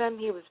proud of him.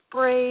 He was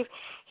brave,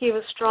 he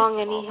was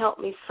strong, and he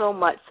helped me so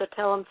much. So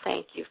tell him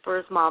thank you for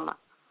his mama.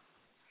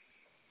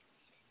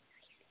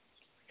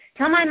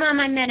 Tell my mom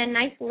I met a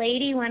nice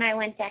lady when I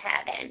went to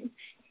heaven.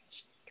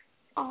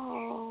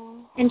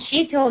 Oh. And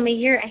she told me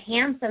you're a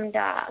handsome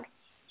dog.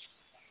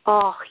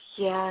 Oh,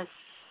 yes.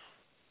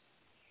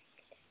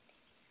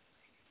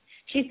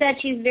 She said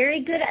she's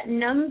very good at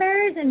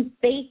numbers and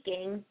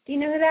baking. Do you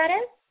know who that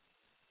is?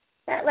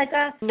 That like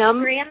a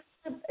grandma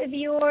of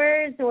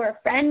yours or a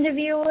friend of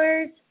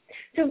yours?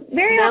 So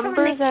very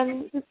numbers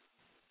often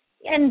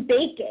and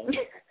baking.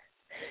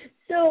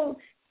 So,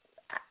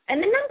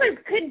 and the numbers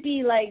could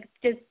be like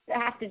just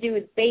have to do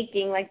with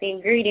baking, like the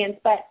ingredients,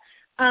 but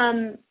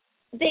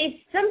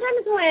they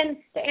sometimes when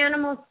the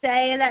animals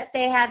say that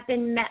they have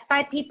been met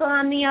by people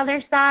on the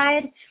other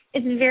side,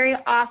 it's very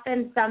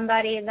often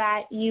somebody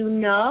that you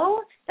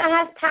know that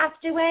has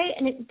passed away,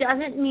 and it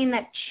doesn't mean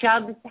that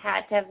Chubbs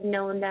had to have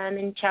known them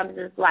in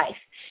Chubbs' life.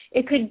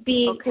 It could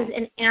be because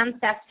an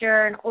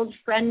ancestor, an old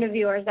friend of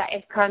yours that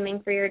is coming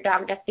for your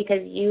dog just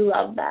because you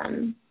love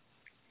them.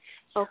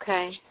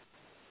 Okay.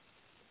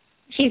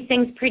 She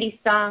sings pretty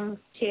songs,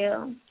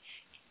 too.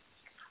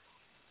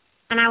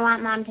 And I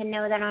want Mom to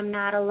know that I'm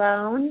not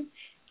alone.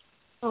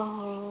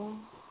 Oh.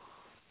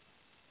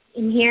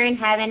 And here in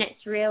heaven,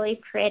 it's really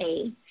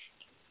pretty.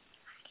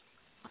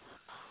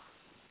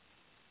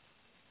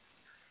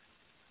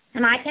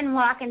 And I can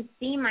walk and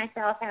see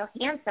myself how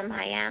handsome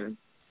I am.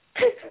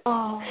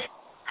 Oh.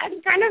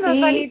 That's kind of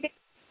a funny thing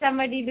for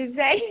somebody to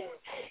say.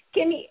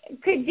 Did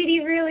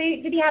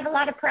he have a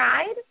lot of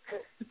pride?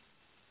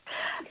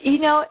 You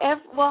know,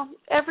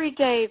 every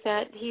day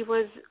that he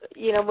was,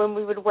 when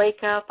we would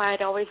wake up,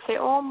 I'd always say,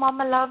 "Oh, Mom,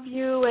 I love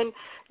you," and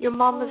 "Your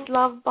Mama's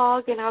love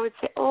bug," and I would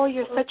say, "Oh,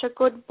 you're such a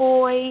good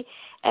boy,"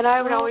 and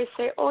I would always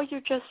say, "Oh,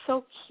 you're just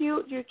so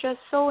cute, you're just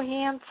so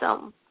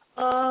handsome."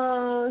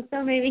 Oh,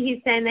 so maybe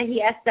he's saying that he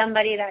has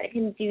somebody that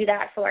can do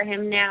that for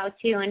him now,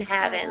 too, in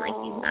heaven, like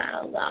he's not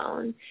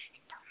alone.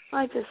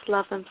 I just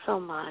love him so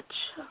much.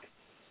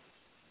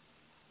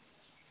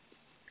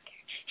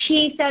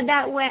 She said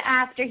that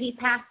after he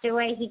passed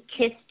away, he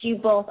kissed you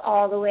both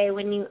all the way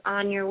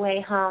on your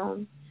way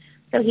home.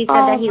 So he said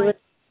that he was,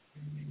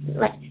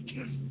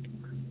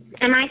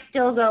 and I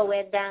still go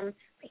with them.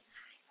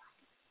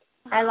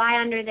 I lie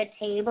under the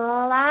table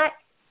a lot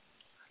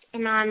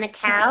and on the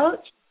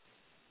couch,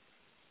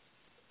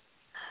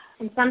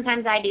 and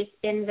sometimes I do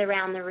spins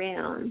around the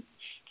room.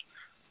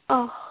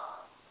 Oh.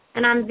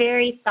 And I'm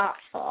very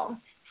thoughtful.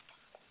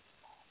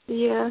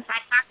 Yes.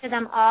 I talk to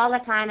them all the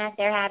time if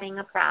they're having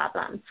a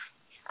problem.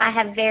 I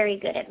have very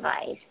good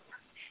advice.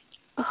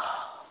 Oh.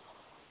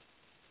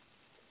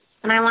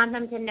 And I want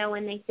them to know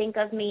when they think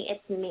of me,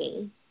 it's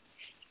me.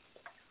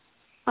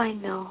 I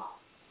know.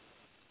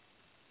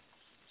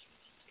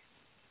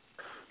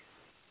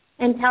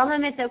 And tell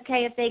them it's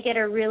okay if they get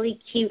a really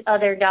cute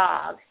other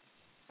dog.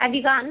 Have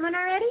you gotten one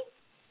already?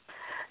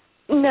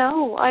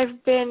 No,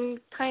 I've been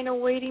kind of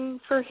waiting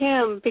for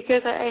him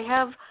because I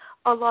have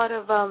a lot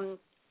of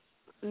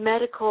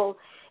medical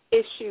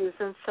issues,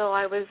 and so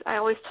I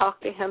always talk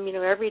to him,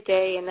 every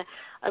day, and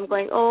I'm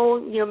going,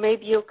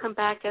 maybe you'll come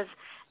back as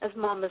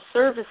Mama's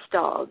service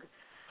dog.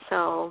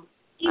 So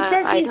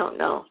I don't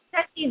know. He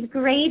says he's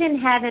great in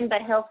heaven,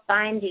 but he'll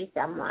find you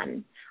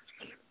someone.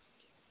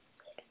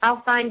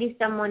 I'll find you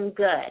someone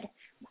good.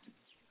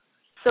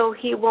 So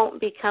he won't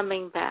be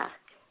coming back.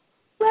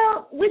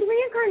 Well, with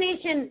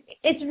reincarnation,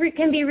 it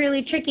can be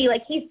really tricky.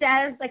 Like he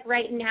says, like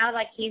right now,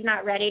 like he's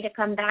not ready to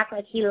come back.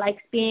 Like he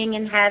likes being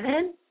in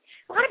heaven.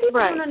 A lot of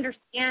people don't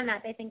understand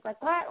that. They think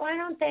like, why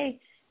don't they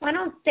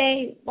want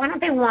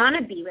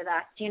to be with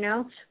us?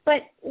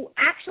 But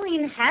actually,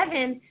 in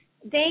heaven,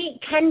 they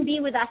can be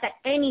with us at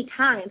any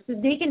time. So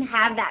they can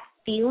have that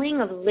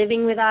feeling of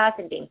living with us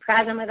and being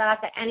present with us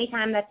at any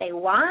time that they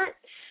want.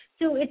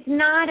 So it's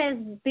not as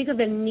big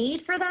of a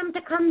need for them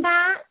to come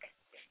back.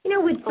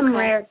 With some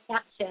rare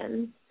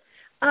exceptions.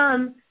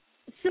 But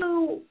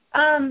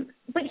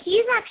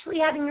he's actually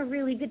having a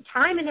really good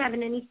time in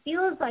heaven, and he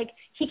feels like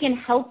he can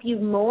help you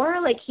more,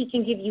 like he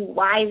can give you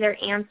wiser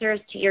answers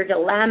to your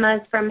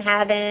dilemmas from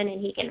heaven, and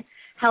he can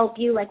help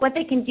you. Like what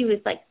they can do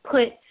is like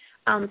put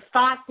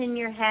thoughts in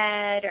your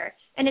head,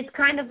 and it's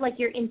kind of like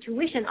your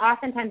intuition.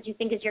 Oftentimes you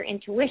think it's your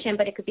intuition,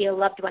 but it could be a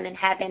loved one in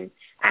heaven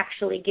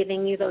actually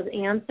giving you those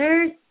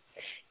answers.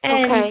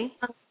 And,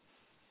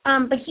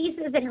 but he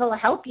says that he'll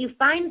help you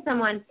find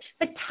someone.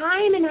 But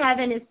time in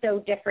heaven is so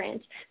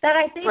different that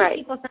I say to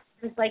people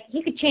sometimes, like,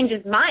 he could change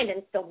his mind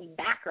and still be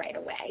back right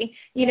away.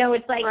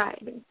 It's like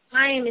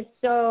time is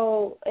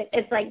so,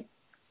 it's like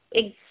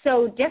it's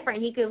so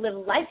different. He could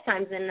live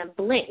lifetimes in a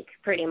blink,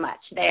 pretty much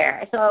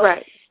there. So,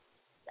 right.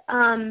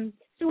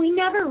 So we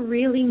never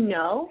really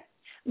know.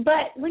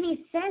 But when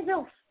he says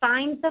he'll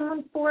find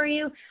someone for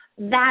you,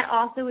 that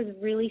also is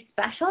really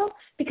special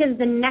because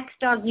the next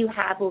dog you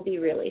have will be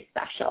really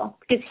special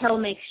because he'll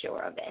make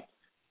sure of it.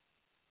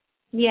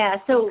 Yeah,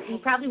 so you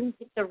probably won't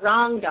pick the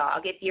wrong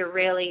dog if you're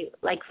really,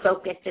 like,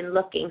 focused and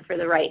looking for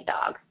the right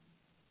dog.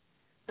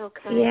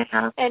 Okay.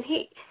 Yeah. And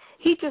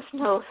he just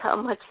knows how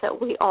much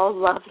that we all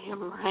love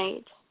him,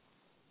 right?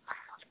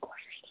 Of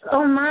course I do.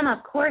 Oh, Mom,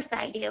 of course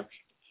I do.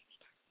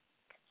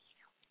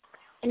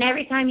 And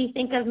every time you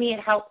think of me, it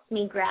helps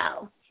me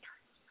grow.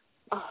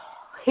 Oh,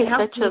 he's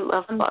such a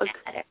love bug.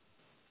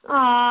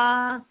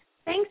 Aw,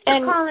 thanks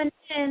for calling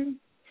in.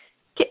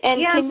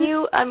 And can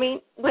you, I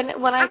mean, when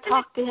I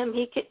talk to him,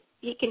 he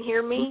can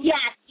hear me?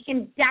 Yes, he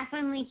can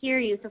definitely hear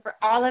you. So for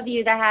all of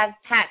you that have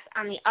pets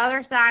on the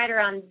other side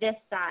or on this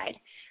side,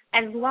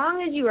 as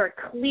long as you are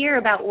clear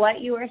about what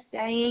you are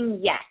saying,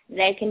 yes,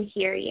 they can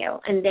hear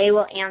you, and they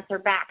will answer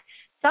back.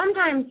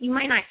 Sometimes you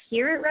might not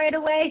hear it right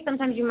away.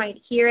 Sometimes you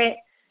might hear it.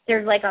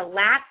 There's like a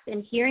lapse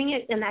in hearing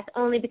it, and that's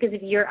only because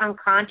if your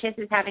unconscious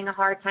is having a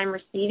hard time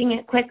receiving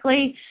it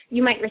quickly.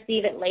 You might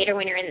receive it later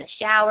when you're in the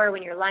shower,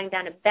 when you're lying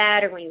down in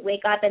bed, or when you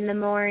wake up in the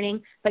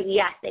morning. But,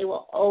 yes, they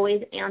will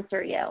always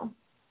answer you,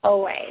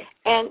 always.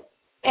 And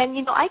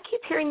you know, I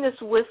keep hearing this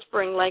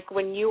whispering, like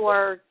when you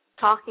are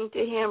talking to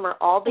him or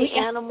all the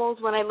animals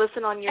when I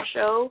listen on your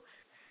show.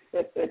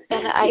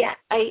 And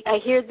I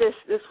hear this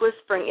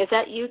whispering. Is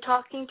that you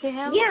talking to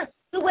him? Yeah.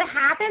 So what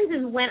happens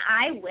is when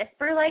I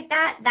whisper like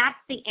that, that's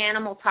the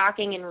animal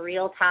talking in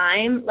real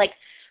time. Like,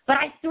 but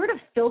I sort of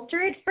filter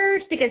it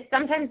first because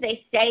sometimes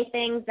they say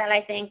things that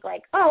I think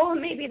like, oh,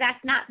 maybe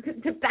that's not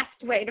the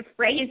best way to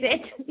phrase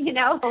it, you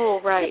know?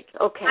 Oh, right.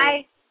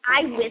 Okay.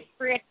 I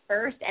whisper it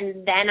first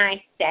and then I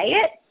say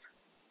it.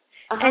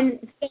 Uh-huh.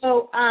 And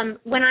so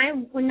when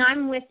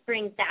I'm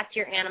whispering, that's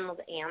your animal's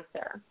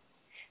answer.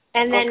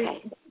 And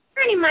then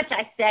pretty much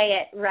I say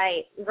it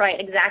right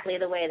exactly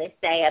the way they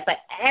say it, but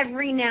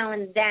every now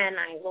and then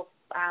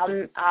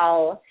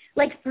I'll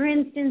like, for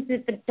instance,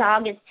 if the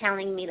dog is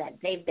telling me that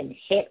they've been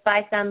hit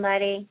by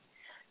somebody,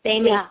 they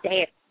may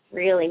say it's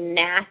really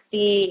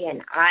nasty,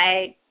 and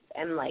I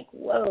am like,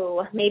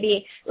 whoa,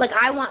 maybe, like,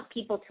 I want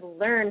people to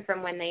learn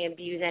from when they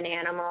abuse an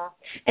animal,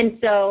 and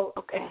so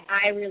if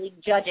I really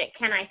judge it,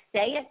 can I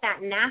say it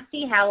that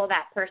nasty? How will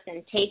that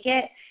person take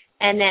it?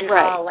 And then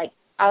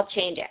I'll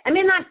change it. I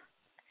mean, that's,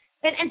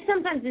 and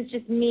sometimes it's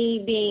just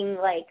me being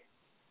like,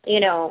 you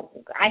know,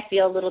 I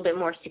feel a little bit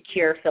more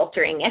secure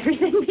filtering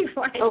everything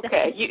before I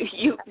say it.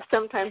 You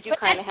sometimes you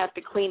kind of have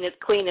to clean it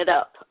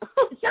up.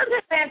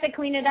 Sometimes I have to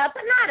clean it up,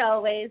 but not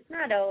always.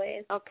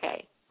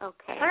 Okay. All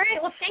right.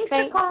 Well, thanks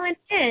for calling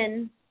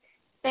in.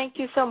 Thank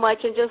you so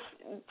much, and just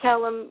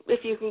tell him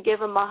if you can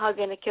give him a hug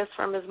and a kiss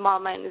from his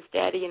mama and his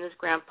daddy and his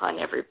grandpa and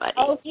everybody.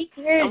 Oh, he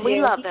hears and we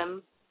love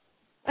him.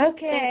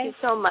 Okay. Thank you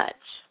so much.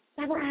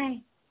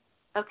 Bye-bye.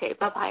 Okay,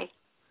 bye-bye.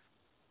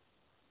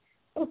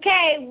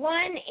 Okay,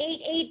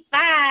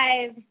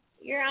 1-885.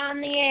 You're on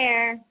the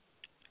air.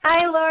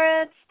 Hi,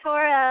 Laura. It's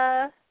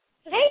Tora.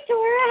 Hey,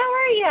 Tora. How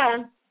are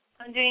you?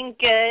 I'm doing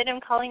good.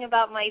 I'm calling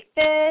about my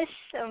fish.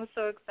 I'm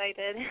so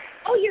excited.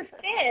 Oh, your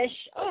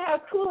fish. Oh,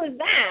 how cool is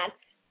that?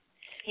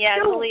 Yeah,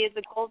 Lily is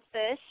a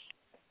goldfish.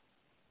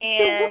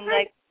 And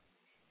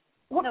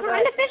what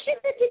kind of fish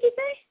is it, did you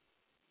say?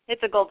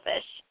 It's a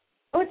goldfish.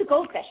 Oh, it's a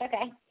goldfish.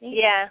 Okay.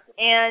 Yeah,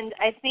 and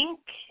I think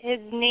his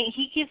name,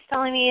 he keeps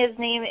telling me his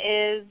name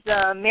is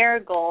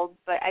Marigold,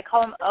 but I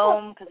call him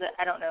Ohm because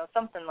I don't know,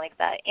 something like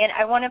that. And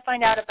I want to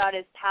find out about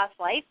his past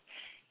life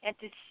and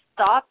to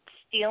stop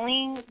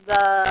stealing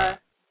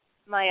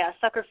my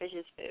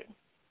suckerfish's food.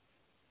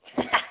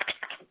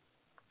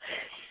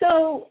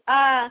 So,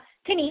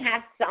 can he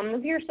have some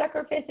of your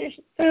suckerfish's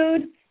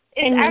food?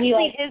 It's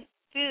actually his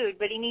food,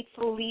 but he needs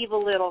to leave a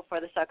little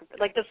for the suckerfish.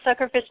 Like, the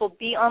suckerfish will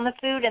be on the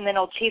food, and then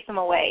I'll chase him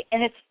away.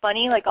 And it's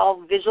funny, like,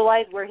 I'll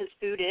visualize where his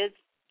food is.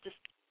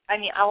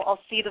 I'll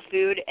see the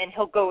food, and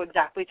he'll go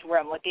exactly to where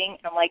I'm looking.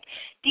 And I'm like,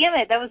 damn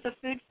it, that was the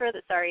food for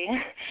the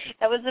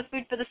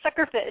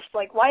suckerfish.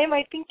 Like, why am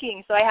I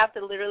thinking? So I have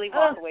to literally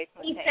walk away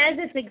from him. He says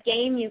it's a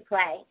game you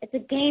play. It's a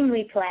game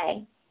we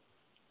play.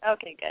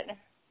 Okay, good.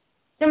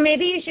 So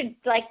maybe you should,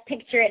 like,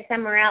 picture it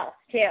somewhere else,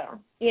 too.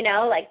 You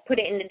know, like, put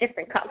it in a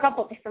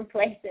couple different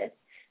places.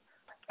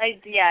 I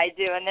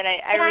do, and then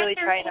I really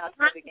try not to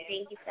play the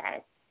game. He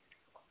says.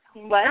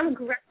 What? I'm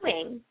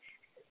growing.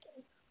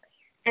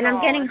 And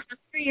I'm getting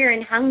hungrier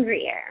and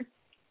hungrier.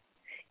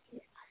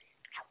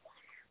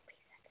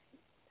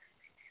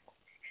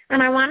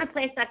 And I want a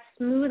place that's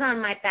smooth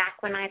on my back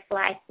when I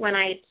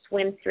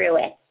swim through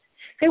it.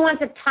 He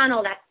wants a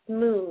tunnel that's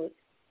smooth.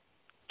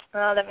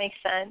 Oh, that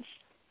makes sense.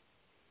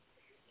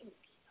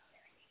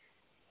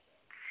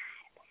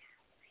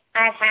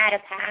 I've had a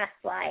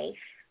past life.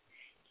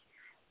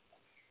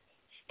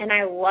 And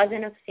I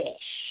wasn't a fish.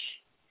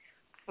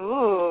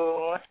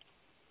 Ooh.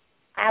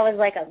 I was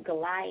like a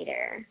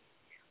glider.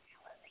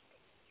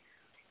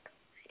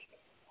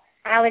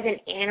 I was an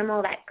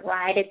animal that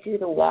glided through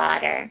the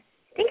water.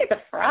 I think it's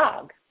a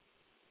frog.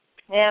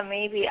 Yeah,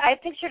 maybe. I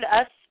pictured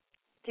us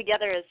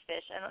together as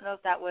fish. I don't know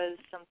if that was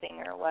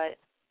something or what.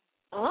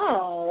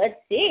 Oh,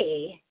 let's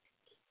see.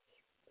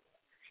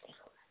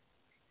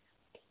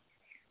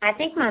 I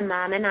think my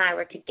mom and I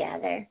were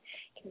together.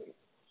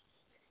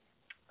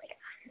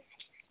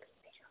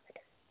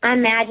 I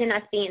imagine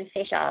us being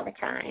fish all the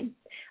time.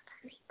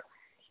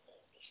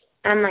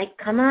 I'm like,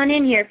 come on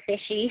in here,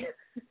 fishy.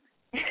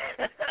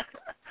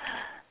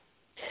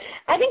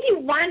 I think he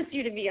wants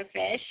you to be a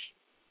fish.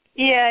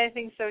 Yeah, I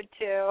think so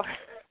too.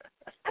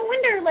 I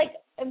wonder, like,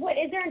 what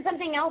is there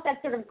something else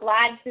that sort of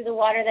glides through the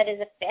water that is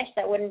a fish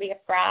that wouldn't be a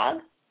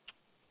frog?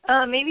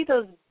 Maybe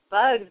those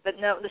bugs, but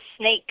no, the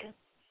snake.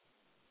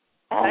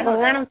 I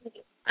don't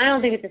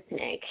think it's a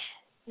snake.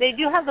 They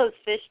do have those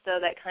fish though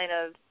that kind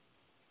of,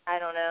 I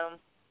don't know.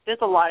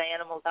 There's a lot of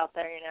animals out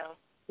there, you know.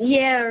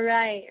 Yeah,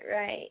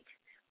 right.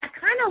 It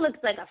kind of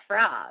looks like a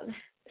frog.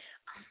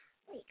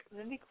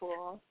 That'd be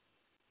cool.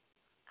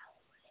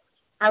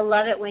 I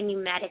love it when you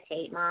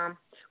meditate, Mom.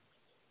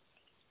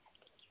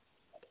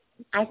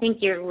 I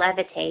think you're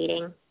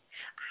levitating.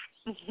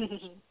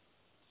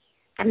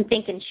 I'm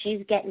thinking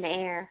she's getting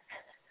air.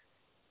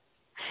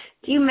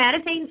 Do you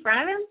meditate in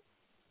front of him?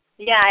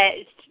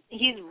 Yeah,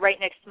 he's right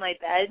next to my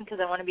bed because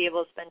I want to be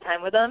able to spend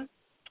time with him.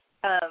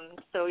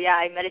 So, yeah,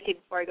 I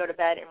meditate before I go to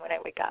bed and when I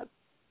wake up.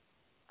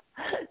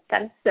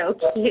 That's so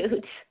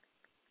cute.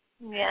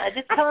 Yeah,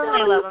 just tell him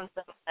I love him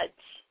so much.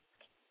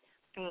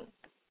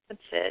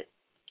 That's it.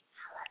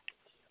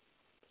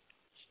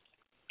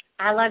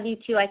 I love you,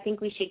 too. I think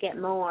we should get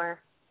more.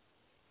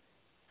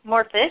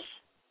 More fish?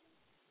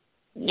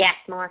 Yes,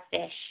 more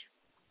fish.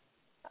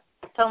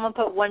 Tell him I'll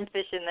put one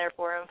fish in there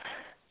for him.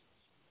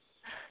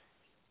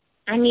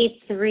 I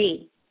need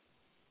 3.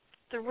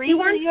 3?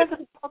 You have a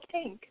small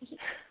tank.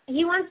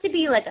 He wants to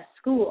be like a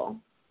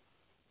school.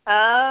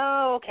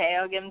 Oh, okay.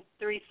 I'll give him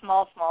 3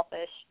 small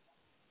fish.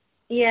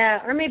 Yeah,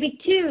 or maybe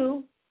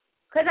 2,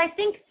 because I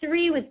think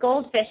 3 with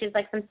goldfish is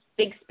like some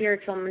big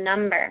spiritual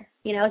number.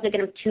 You know, so get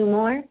him 2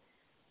 more.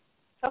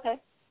 Okay.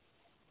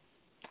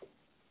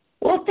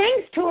 Well,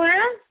 thanks, Tora.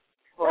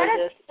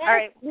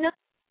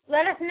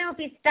 Let us know if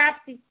he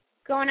stops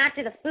going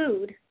after the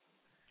food.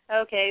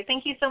 Okay.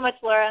 Thank you so much,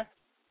 Laura.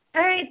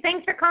 All right.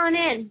 Thanks for calling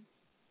in.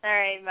 All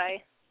right.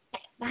 Bye.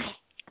 Bye.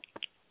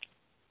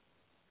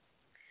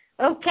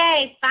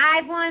 Okay.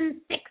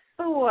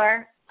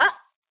 5164. Oh,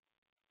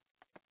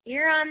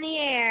 you're on the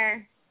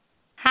air.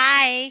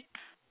 Hi.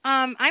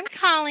 I'm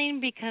calling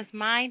because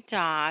my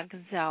dog,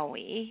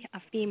 Zoe, a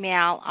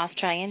female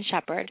Australian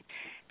Shepherd,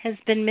 has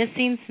been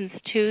missing since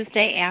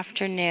Tuesday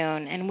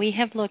afternoon, and we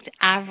have looked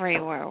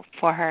everywhere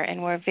for her,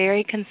 and we're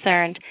very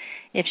concerned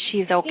if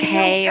she's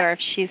okay or if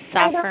she's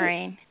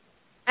suffering.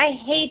 I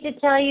hate to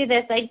tell you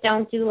this, I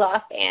don't do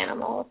lost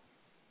animals.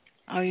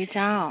 Oh, you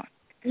don't?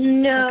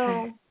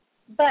 No. Okay.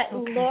 But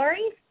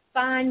Lori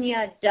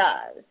Spagna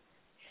does.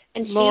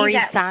 And Lori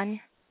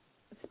Spagna?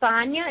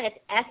 Spagna, it's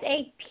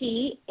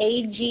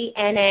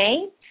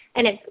Spagna,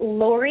 and it's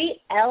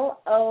Lori,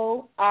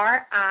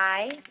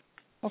 Lori.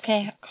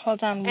 Okay,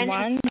 hold on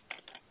one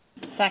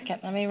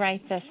second. Let me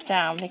write this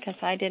down because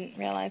I didn't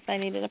realize I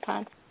needed a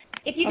pen.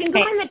 If you can go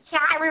in the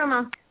chat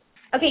room.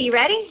 Okay, you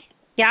ready?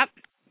 Yep.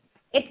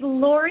 It's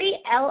Lori,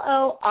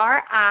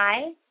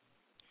 Lori,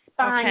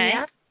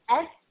 Spagna,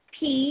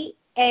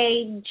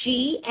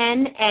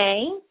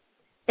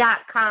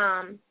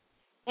 Spagna.com.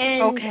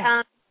 And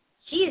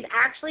she is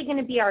actually going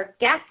to be our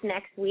guest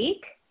next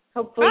week.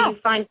 Hopefully you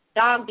find the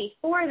dog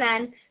before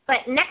then.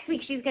 But next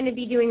week she's going to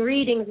be doing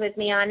readings with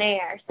me on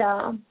air.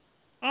 So.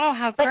 Oh,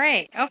 how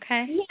great.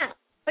 Okay. Yeah.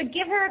 But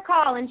give her a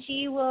call and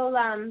she'll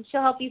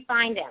help you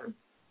find him.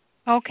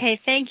 Okay,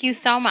 thank you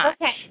so much.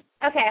 Okay.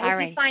 I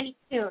hope you find him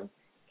soon.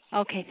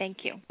 Okay,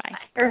 thank you. Bye.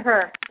 Or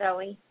her,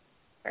 Zoe.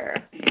 Her.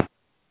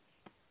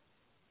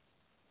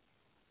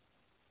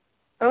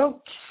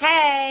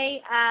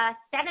 Okay,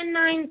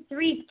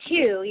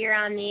 7932, you're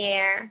on the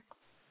air.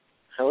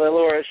 Hello,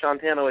 Laura. Sean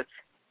Tanowitz.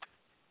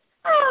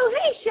 Oh,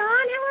 hey,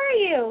 Sean. How are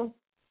you?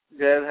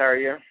 Good. How are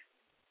you?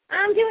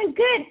 I'm doing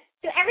good.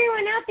 So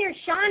everyone out there,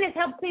 Sean has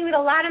helped me with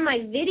a lot of my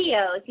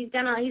videos. He's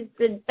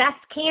the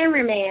best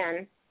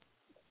cameraman.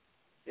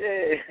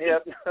 Yay.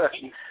 Yep.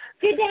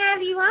 Good to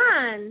have you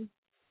on.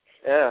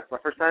 Yeah, it's my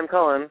first time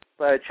calling.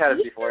 I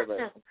chatted before,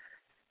 but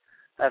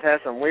I've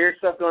had some weird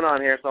stuff going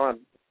on here, so I want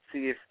to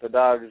see if the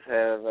dogs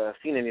have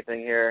seen anything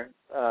here.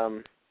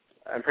 I'm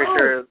pretty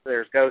sure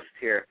there's ghosts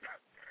here.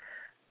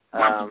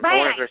 That's right. I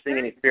wonder if they're seeing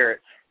any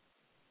spirits.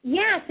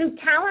 Yeah, so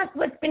tell us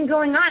what's been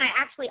going on.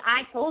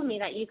 I told me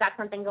that you got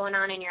something going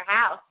on in your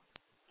house.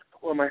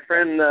 Well, my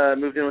friend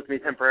moved in with me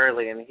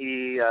temporarily, and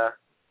he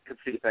could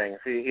see things.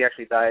 He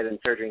actually died in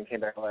surgery and came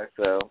back alive,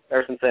 so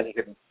ever since then he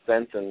could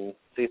sense and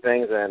see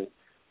things, and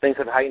things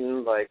have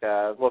heightened, like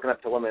woken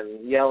up to women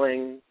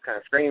yelling, kind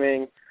of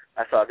screaming.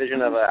 I saw a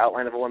vision of an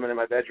outline of a woman in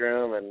my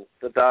bedroom, and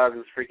the dogs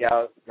freak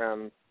out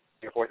around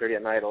 4:30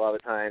 at night a lot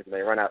of the times, and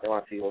they run out. They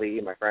want to see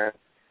Lee, my friend,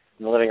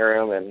 in the living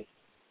room, and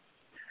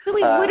So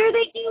wait, what do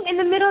they do in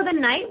the middle of the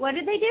night? What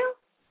do they do?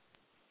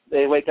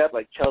 They wake up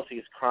like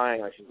Chelsea's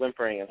crying, like she's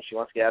whimpering, and she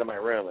wants to get out of my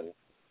room and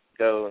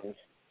go and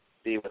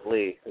be with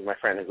Lee, who's my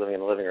friend who's living in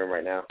the living room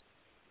right now.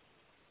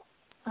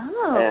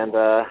 Oh. And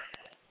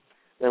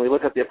then we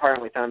looked at the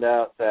apartment. We found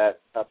out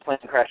that a plane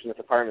crashed in this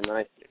apartment in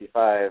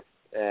 1955,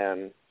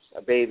 and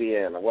a baby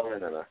and a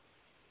woman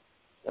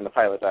and the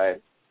pilot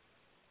died.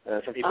 And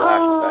then some people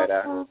actually died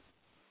out.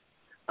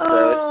 So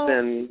it's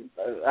been,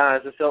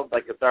 it just felt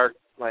like a dark,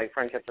 my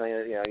friend kept saying,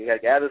 you know, you got to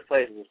get out of this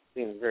place. It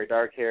seems very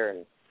dark here.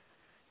 And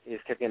he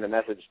just kept getting the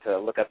message to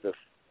look up this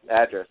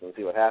address and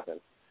see what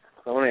happened.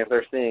 So I'm wondering if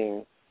they're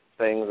seeing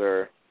things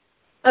or...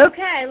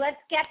 Okay,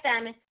 let's get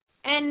them.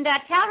 And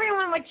tell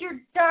everyone what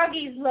your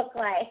doggies look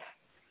like.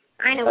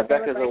 I know what they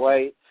look like. Becca's a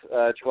white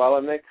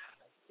Chihuahua mix,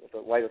 with a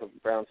white with a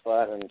brown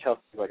spot, and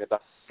Chelsea's like a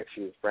dog.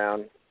 She's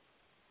brown.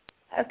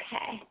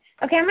 Okay,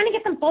 I'm going to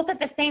get them both at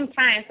the same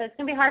time, so it's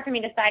going to be hard for me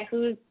to decide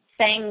who's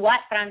saying what,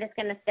 but I'm just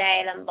going to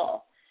say them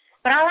both.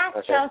 But I'll ask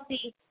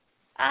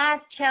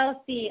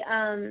Chelsea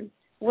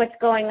what's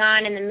going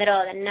on in the middle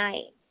of the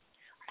night.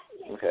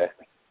 Okay.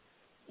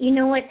 You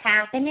know what's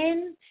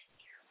happening?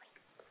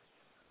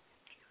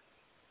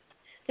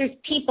 There's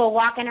people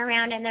walking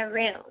around in the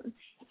room.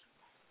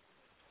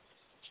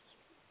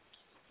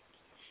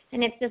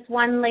 And it's this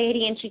one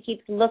lady, and she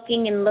keeps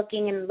looking and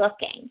looking and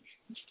looking.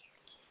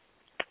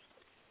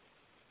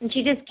 And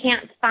she just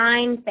can't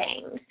find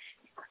things.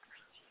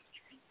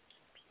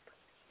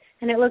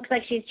 And it looks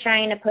like she's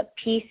trying to put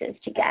pieces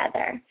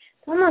together.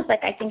 It's almost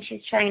like I think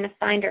she's trying to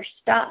find her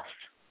stuff.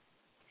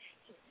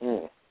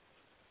 Mm.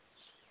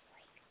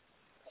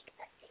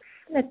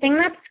 The thing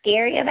that's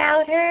scary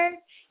about her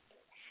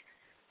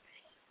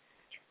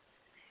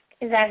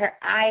is that her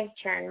eyes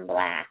turn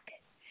black.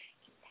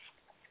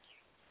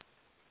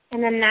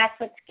 And then that's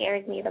what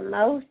scares me the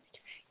most.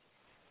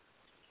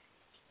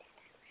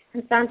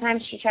 And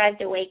sometimes she tries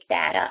to wake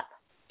Dad up.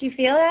 Do you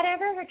feel that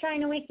ever, her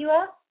trying to wake you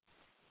up?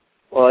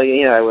 Well,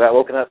 you know, I got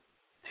woken up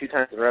 2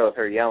 times in a row with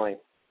her yelling.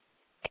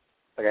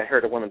 Like I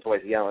heard a woman's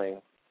voice yelling,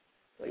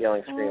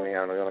 screaming, I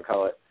don't know what you want to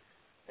call it.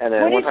 And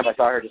then one time I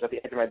saw her just at the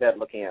edge of my bed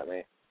looking at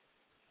me.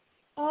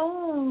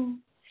 Oh.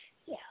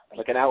 Yeah.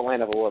 Like an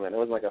outline of a woman. It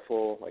wasn't like a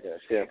full, like a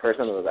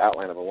person. It was an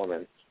outline of a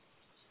woman.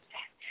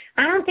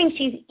 I don't think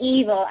she's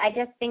evil. I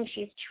just think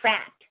she's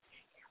trapped.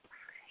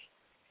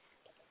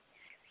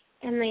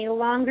 And the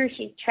longer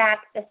she's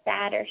trapped, the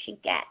sadder she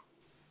gets.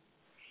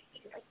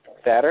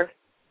 Sadder?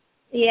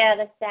 Yeah,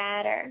 the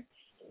sadder.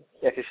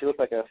 Yeah, because she looked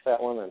like a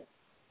fat woman.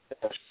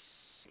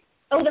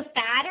 Oh, the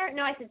fatter?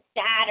 No, I said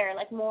sadder,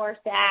 like more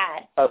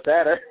sad. Oh,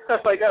 sadder? I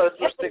was like, oh, it's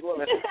such a big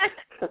woman.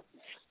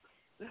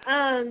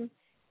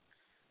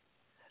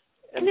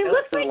 And it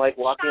looks like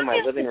walking in my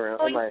living room.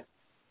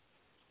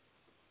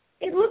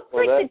 It looks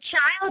like the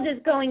child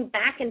is going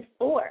back and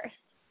forth.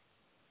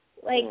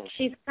 Like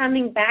she's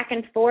coming back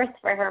and forth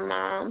for her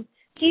mom.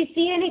 Do you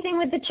see anything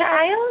with the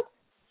child?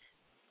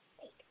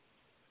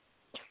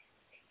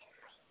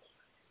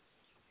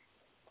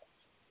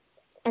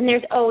 And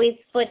there's always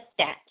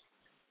footsteps.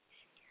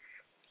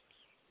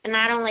 And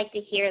I don't like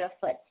to hear the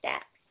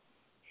footsteps.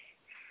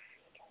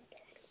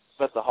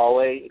 That's the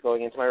hallway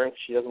going into my room.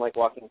 She doesn't like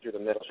walking through the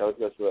middle. She always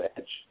goes to the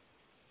edge.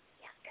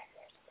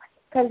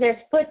 Because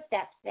there's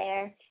footsteps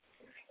there.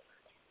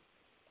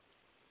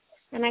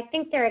 And I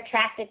think they're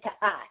attracted to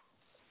us.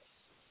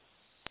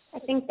 I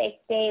think they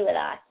stay with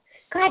us.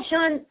 God,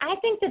 Sean, I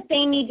think that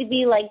they need to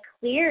be, like,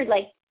 cleared,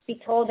 like,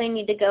 be told they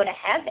need to go to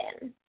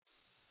heaven.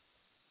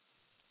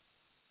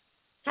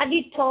 Have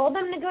you told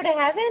them to go to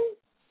heaven?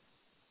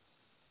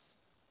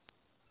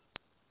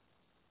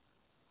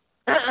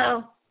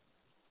 Uh-oh.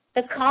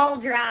 The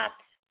call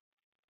dropped.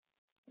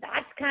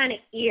 That's kind of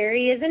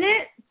eerie, isn't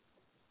it?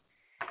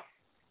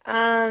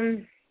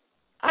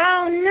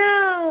 Oh,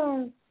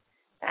 no.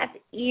 That's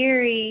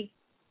eerie.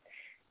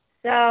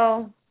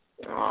 So,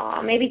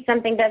 maybe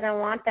something doesn't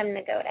want them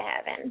to go to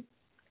heaven.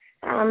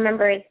 I don't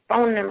remember his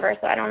phone number,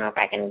 so I don't know if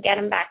I can get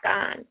him back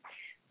on.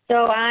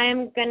 So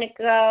I'm going to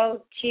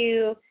go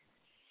to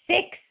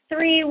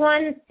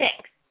 6316.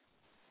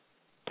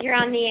 You're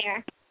on the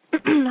air.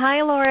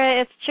 Hi,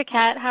 Laura. It's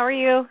Chiquette. How are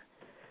you?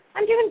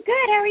 I'm doing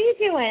good. How are you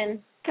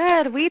doing?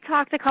 Good. We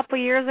talked a couple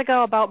years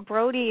ago about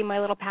Brody, my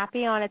little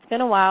Papillon. It's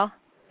been a while.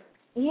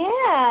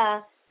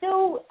 Yeah.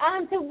 So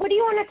what do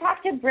you want to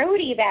talk to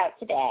Brody about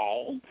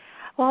today?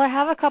 Well, I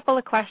have a couple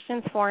of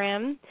questions for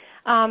him.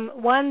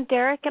 One,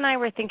 Derek and I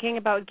were thinking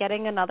about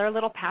getting another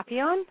little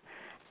Papillon,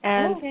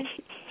 and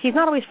he's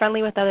not always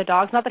friendly with other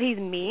dogs. Not that he's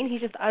mean,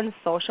 he's just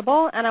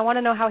unsociable, and I want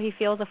to know how he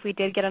feels if we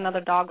did get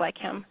another dog like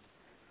him.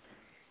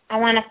 I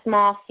want a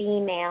small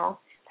female.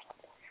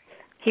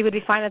 He would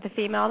be fine with a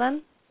female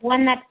then?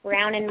 One that's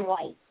brown and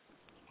white.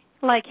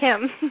 Like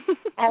him.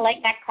 I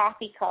like that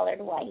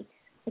coffee-colored white.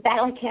 Is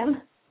that like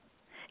him?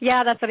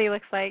 Yeah, that's what he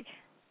looks like.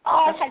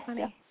 Oh, that's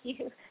funny. So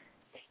cute.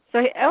 So,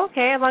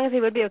 okay, as long as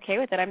he would be okay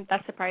with it.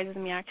 That surprises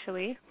me,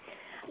 actually.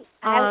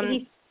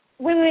 Wait,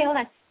 hold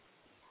on.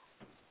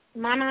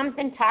 My mom's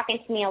been talking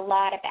to me a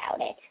lot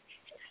about it.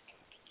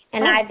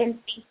 And I've been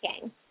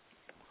thinking.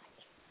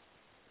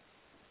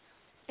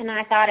 And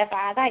I thought if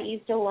I got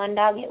used to one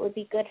dog, it would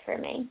be good for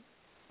me.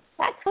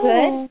 That's good.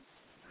 Oh.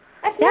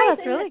 That's yeah, nice.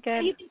 that's really good.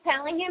 Have you been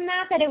telling him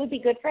that it would be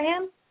good for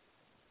him?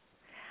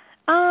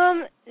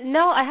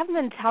 No, I haven't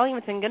been telling him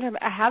it's been good for him.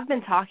 I have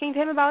been talking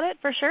to him about it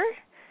for sure.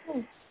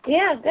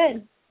 Yeah,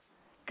 good.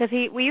 Because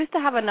we used to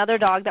have another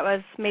dog that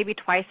was maybe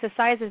twice his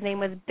size. His name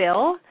was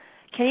Bill.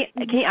 Can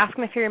you ask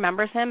him if he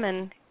remembers him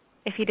and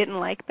if he didn't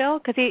like Bill?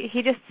 Because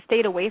he just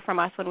stayed away from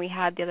us when we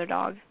had the other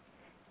dog.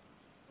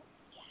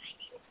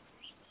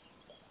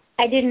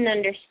 I didn't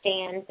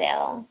understand,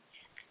 Bill.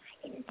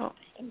 Oh.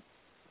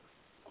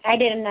 I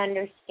didn't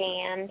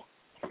understand.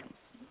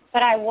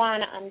 But I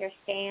want to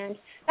understand.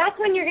 That's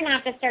when you're going to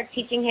have to start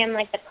teaching him,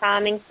 like, the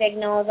calming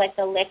signals, like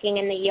the licking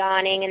and the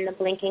yawning and the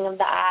blinking of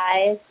the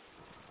eyes.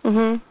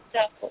 Mhm. So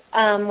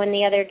when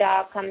the other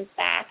dog comes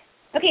back.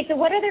 Okay, so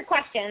what other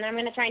question? I'm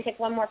going to try and take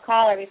one more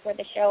caller before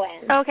the show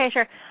ends. Okay,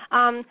 sure.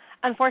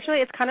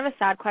 Unfortunately, it's kind of a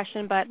sad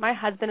question, but my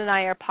husband and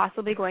I are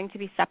possibly going to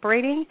be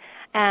separating,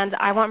 and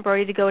I want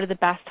Brody to go to the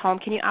best home.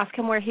 Can you ask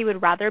him where he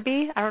would rather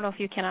be? I don't know if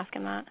you can ask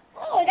him that.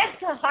 Oh,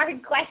 that's a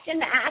hard question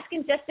to ask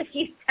in just a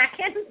few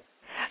seconds.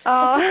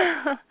 Oh.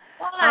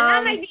 Hold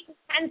on, that might be an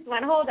intense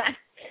one. Hold on.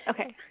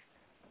 Okay.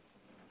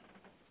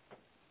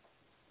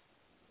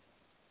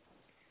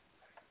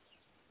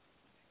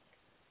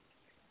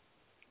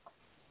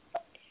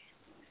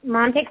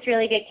 Mom takes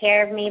really good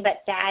care of me,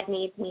 but Dad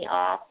needs me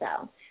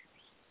also.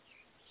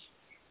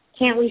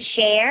 Can't we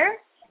share?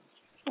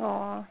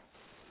 Aw.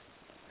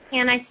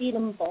 Can I see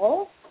them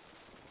both?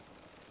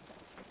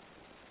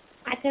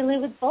 I could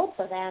live with both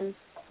of them.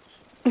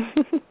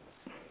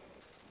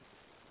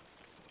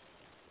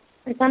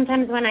 And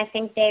sometimes when I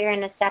think they're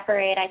going to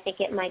separate, I think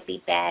it might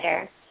be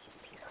better.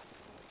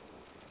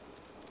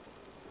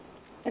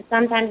 But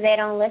sometimes they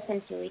don't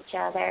listen to each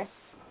other.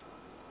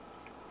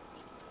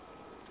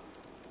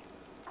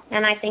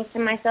 And I think to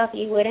myself,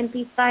 you wouldn't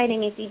be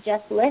fighting if you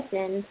just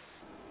listened.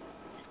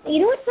 You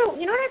know what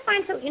I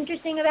find so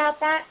interesting about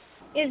that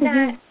is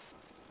that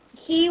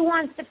he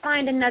wants to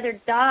find another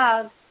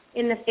dog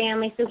in the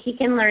family so he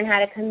can learn how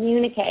to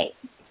communicate.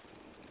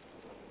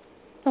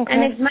 Okay.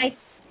 And it might be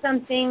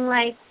something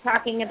like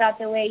talking about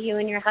the way you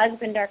and your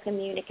husband are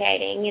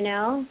communicating, you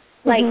know?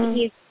 Like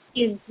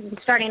he's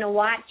starting to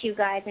watch you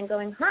guys and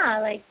going,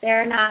 like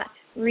they're not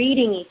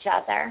reading each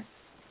other.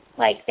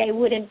 Like they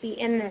wouldn't be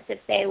in this if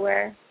they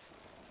were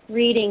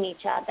reading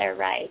each other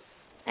right.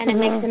 And it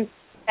makes him think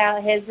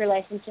about his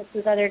relationships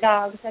with other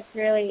dogs. That's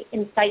really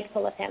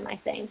insightful of him, I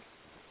think.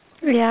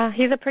 Yeah,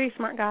 he's a pretty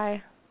smart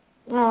guy.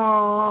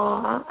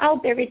 Aww. I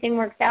hope everything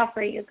works out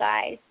for you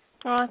guys.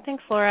 Oh,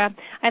 thanks, Laura.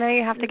 I know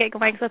you have to get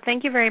going, so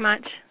thank you very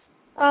much.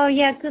 Oh,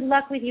 yeah, good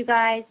luck with you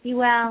guys. Be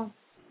well.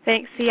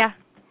 Thanks. See ya.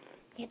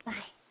 Okay, bye.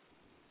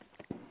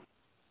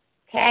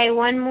 Okay,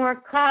 one more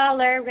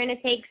caller. We're going to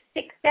take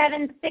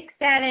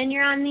 6767.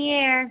 You're on the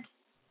air.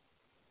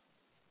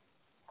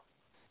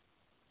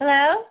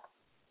 Hello?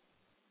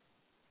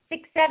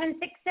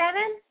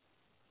 6767?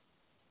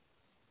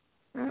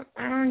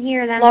 I don't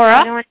hear them.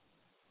 Laura?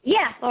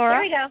 Yeah, Laura?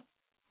 there we go.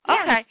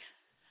 Yeah. Okay.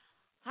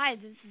 Hi,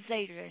 this is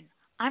Adrian.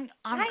 I'm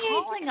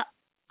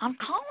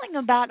calling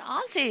about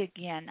Ozzy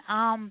again.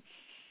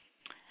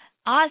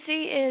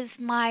 Ozzy is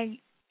my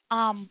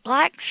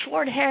black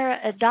short hair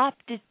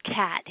adopted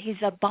cat.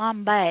 He's a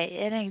Bombay,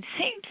 and it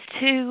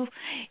seems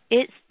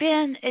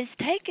it's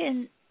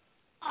taken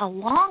a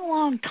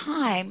long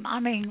time. I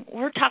mean,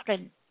 we're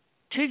talking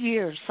 2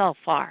 years so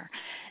far,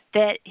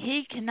 that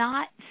he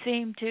cannot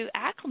seem to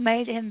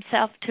acclimate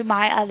himself to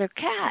my other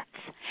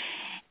cats.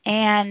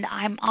 And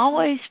I'm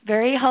always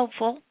very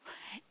hopeful.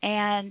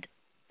 And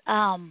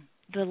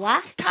the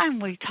last time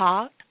we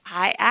talked,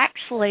 I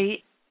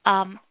actually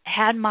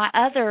had my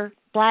other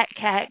black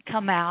cat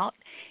come out,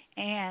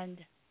 and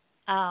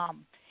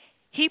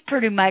he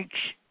pretty much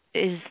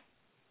is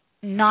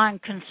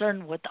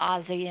non-concerned with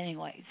Ozzy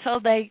anyway. So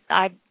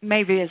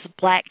maybe it's a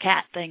black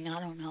cat thing, I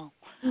don't know.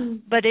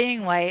 But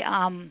anyway,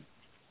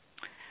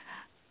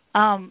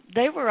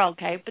 they were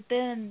okay. But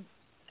then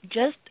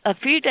just a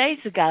few days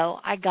ago,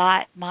 I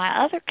got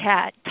my other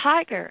cat,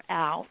 Tiger,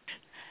 out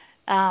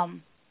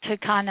to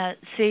kind of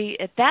see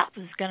if that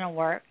was going to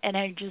work, and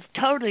it just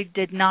totally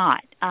did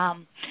not.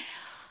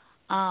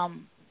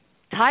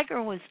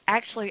 Tiger was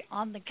actually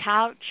on the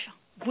couch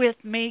with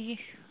me.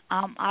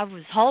 I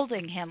was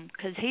holding him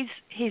because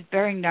he's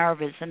very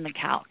nervous in the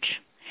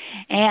couch,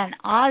 and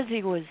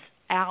Ozzy was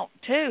out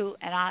too.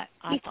 And I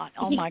thought,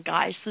 oh my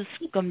gosh, this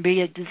is going to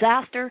be a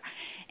disaster.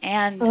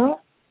 And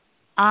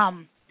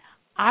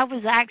I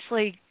was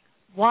actually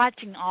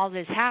watching all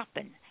this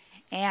happen,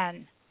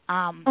 and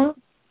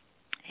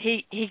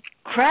he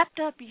crept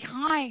up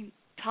behind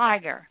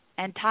Tiger,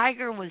 and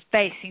Tiger was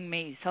facing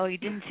me, so he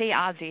didn't see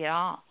Ozzy at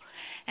all.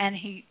 And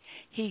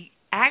he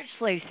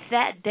actually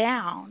sat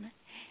down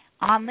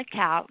on the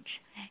couch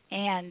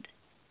and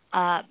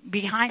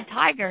behind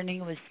Tiger, and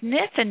he was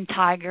sniffing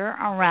Tiger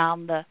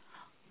around the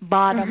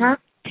bottom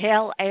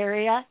tail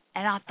area.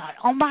 And I thought,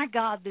 oh my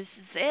God, this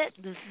is it.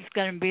 This is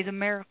going to be the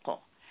miracle.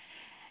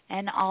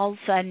 And all of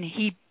a sudden,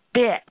 he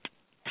bit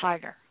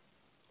Tiger.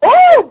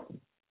 Oh!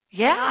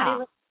 Yeah. Naughty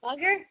little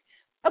bugger.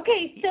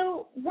 Okay,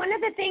 so one of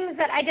the things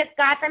that I just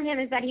got from him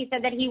is that he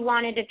said that he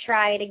wanted to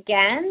try it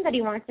again, that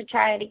he wants to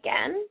try it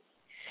again.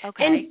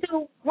 Okay. And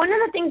so one of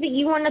the things that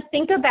you want to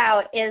think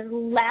about is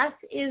less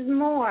is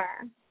more,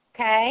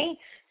 okay?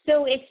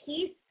 So if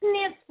he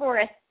sniffs for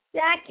a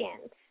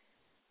second,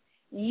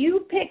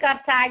 you pick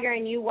up Tiger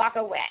and you walk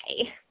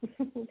away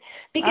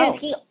because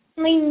he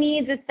only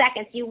needs a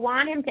second. So you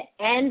want him to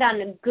end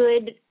on a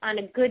good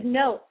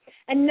note.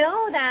 And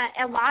know that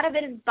a lot of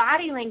it is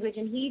body language,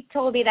 and he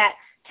told me that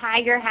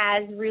Tiger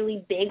has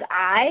really big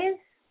eyes.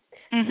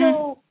 Mm-hmm.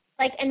 So,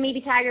 and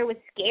maybe Tiger was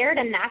scared,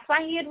 and that's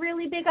why he had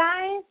really big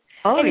eyes.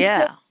 Oh, and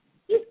yeah. So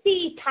you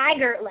see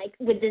Tiger,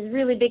 with this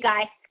really big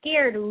eye,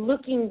 scared,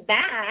 looking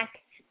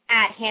back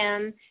at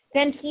him,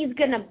 then he's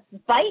going to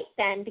bite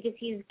then because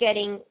he's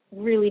getting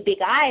really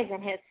big eyes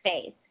in his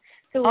face.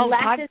 So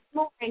less is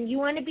more, and you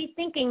want to be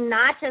thinking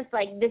not just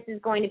this is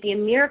going to be a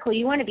miracle.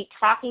 You want to be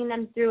talking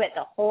them through it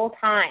the whole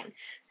time.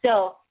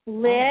 So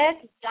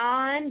lick,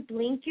 yawn,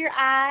 blink your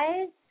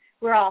eyes.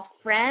 We're all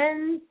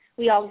friends.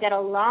 We all get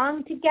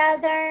along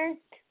together.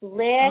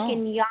 Lick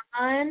and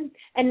yawn.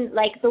 And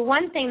the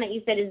one thing that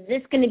you said, is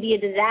this going to be a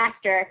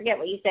disaster? I forget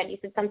what you said. You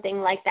said something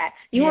like that.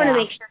 You want to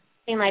make sure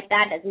something like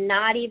that does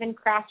not even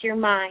cross your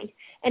mind.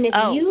 And if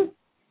you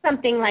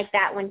something like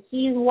that when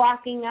he's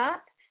walking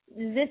up,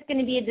 is this going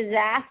to be a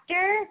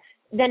disaster?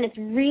 Then it's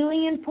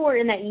really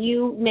important that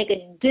you make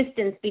a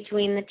distance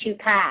between the two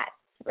cats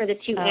or the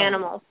two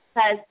animals,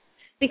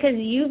 because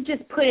you've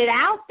just put it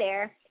out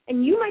there,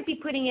 and you might be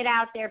putting it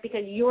out there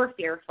because you're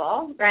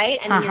fearful, right?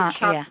 And you're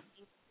shocked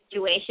in the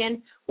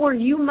situation, or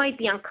you might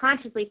be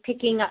unconsciously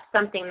picking up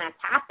something that's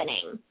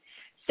happening.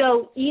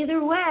 So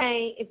either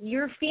way, if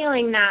you're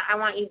feeling that, I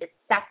want you to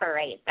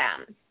separate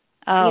them.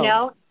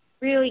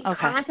 Really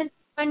concentrate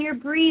on your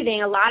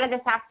breathing. A lot of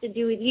this has to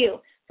do with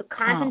you. So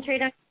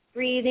concentrate on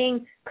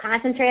breathing,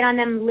 concentrate on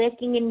them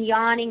licking and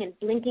yawning and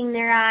blinking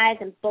their eyes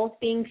and both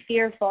being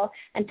fearful,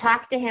 and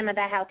talk to him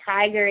about how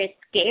Tiger is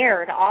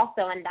scared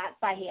also, and that's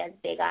why he has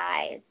big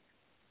eyes.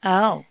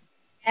 Oh.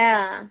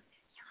 Yeah.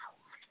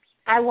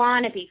 I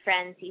want to be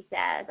friends, he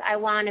says. I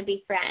want to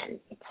be friends.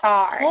 It's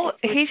hard. Well,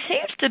 he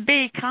seems to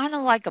be kind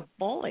of like a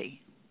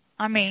bully.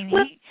 I mean,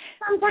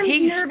 sometimes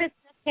nervousness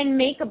can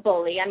make a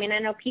bully. I mean, I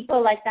know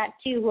people like that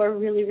too who are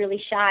really,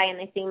 really shy and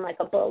they seem like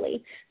a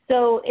bully.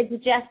 So it's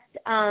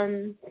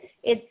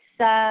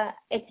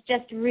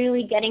just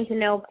really getting to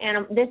know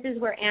animals. This is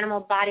where animal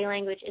body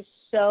language is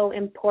so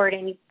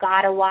important. You've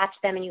got to watch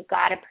them and you've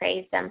got to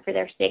praise them for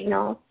their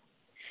signals.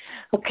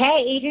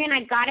 Okay, Adrian,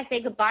 I got to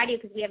say goodbye to you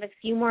because we have a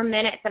few more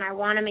minutes, and I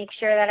want to make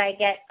sure that I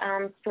get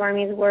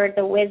Stormy's words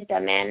of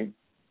wisdom in.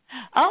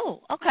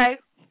 Oh, okay.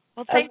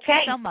 Well, thank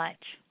you so much.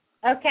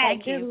 Okay,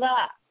 good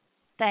luck.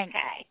 Thanks.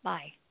 Okay.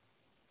 Bye.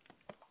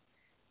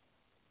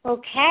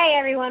 Okay,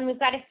 everyone, we've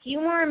got a few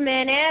more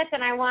minutes,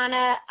 and I want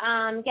to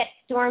get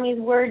Stormy's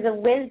words of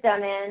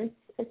wisdom in,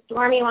 because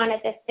Stormy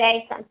wanted to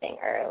say something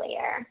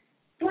earlier.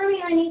 Stormy,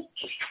 honey,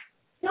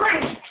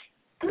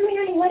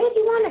 what did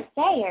you want to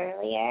say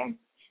earlier?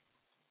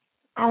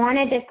 I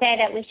wanted to say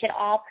that we should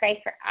all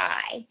pray for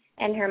I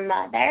and her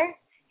mother,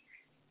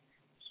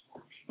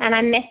 and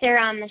I miss her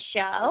on the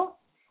show.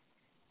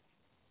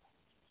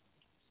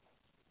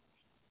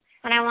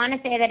 And I want to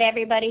say that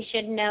everybody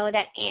should know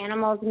that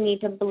animals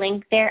need to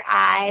blink their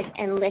eyes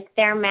and lick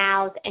their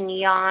mouths and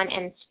yawn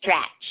and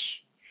stretch.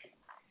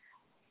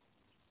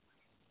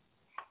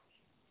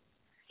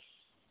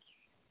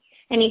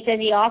 And he says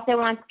he also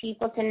wants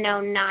people to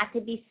know not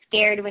to be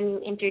scared when you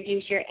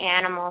introduce your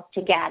animals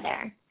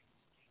together.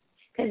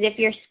 Because if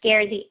you're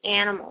scared, the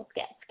animals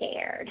get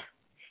scared.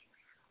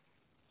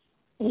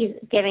 He's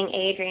giving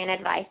Adrian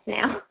advice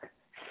now.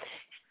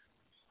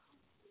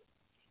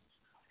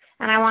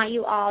 And I want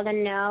you all to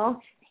know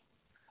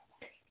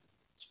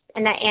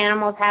and that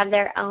animals have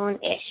their own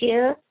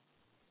issues.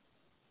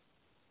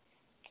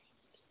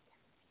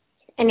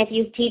 And if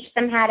you teach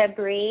them how to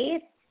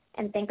breathe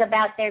and think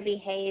about their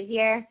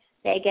behavior,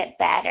 they get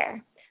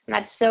better. And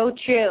that's so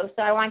true.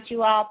 So I want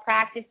you all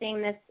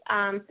practicing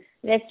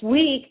this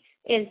week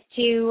is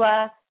to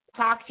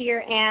talk to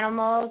your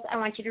animals. I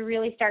want you to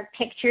really start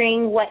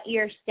picturing what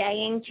you're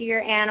saying to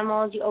your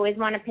animals. You always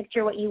want to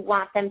picture what you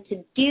want them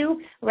to do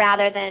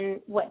rather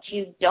than what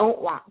you don't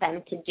want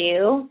them to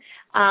do.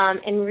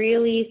 And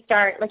really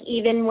start,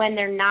 even when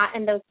they're not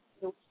in those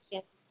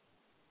situations,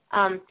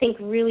 think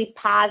really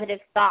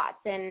positive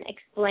thoughts and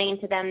explain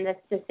to them the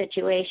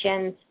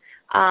situations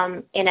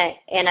in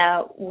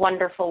a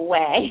wonderful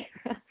way.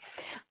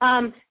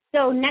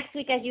 So next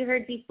week, as you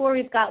heard before,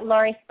 we've got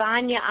Lori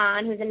Spagna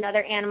on, who's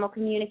another animal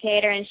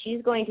communicator, and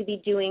she's going to be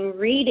doing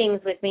readings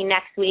with me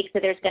next week. So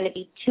there's going to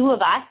be two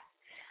of us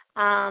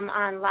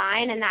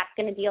online, and that's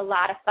going to be a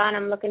lot of fun.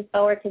 I'm looking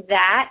forward to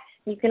that.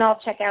 You can all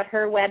check out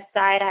her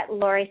website at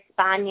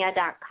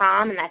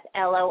lorispagna.com, and that's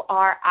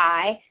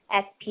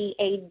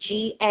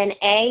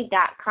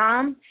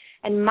LORISPAGNA.com.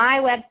 And my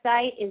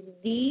website is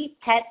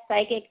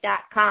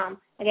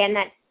thepetpsychic.com. Again,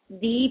 that's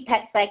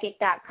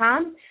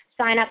thepetpsychic.com.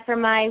 sign up for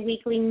my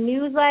weekly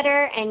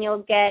newsletter, and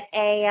you'll get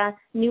a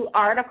new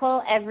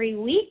article every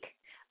week.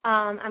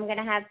 I'm going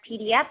to have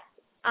PDF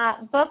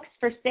books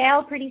for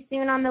sale pretty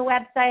soon on the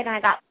website, and I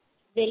got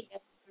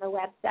videos on the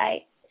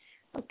website.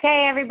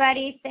 Okay,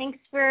 everybody, thanks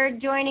for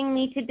joining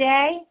me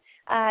today.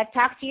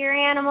 Talk to your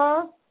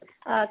animals,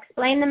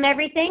 explain them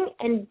everything,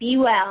 and be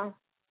well.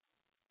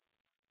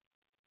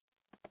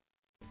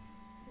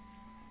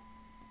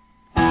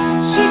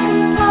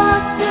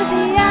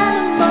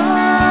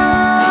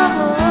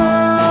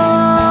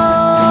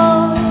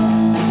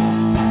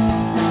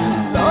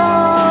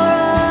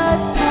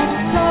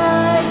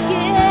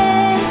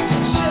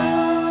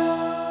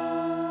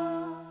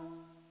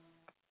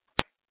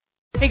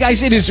 Hey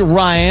guys, it is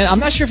Ryan. I'm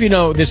not sure if you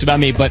know this about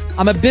me, but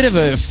I'm a bit of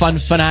a fun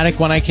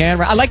fanatic when I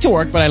can. I like to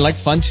work, but I like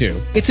fun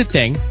too. It's a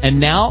thing. And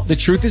now the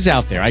truth is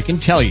out there. I can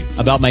tell you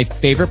about my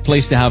favorite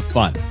place to have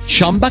fun.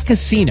 Chumba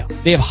Casino.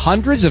 They have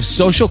hundreds of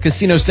social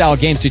casino style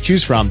games to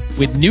choose from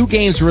with new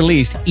games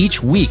released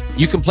each week.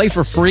 You can play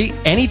for free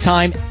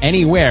anytime,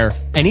 anywhere.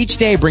 And each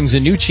day brings a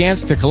new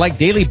chance to collect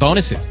daily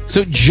bonuses.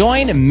 So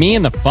join me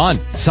in the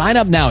fun. Sign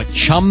up now at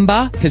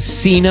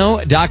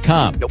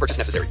ChumbaCasino.com. No purchase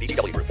necessary.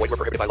 VGW Group. Void where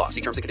prohibited by law.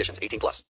 See terms and conditions. 18+.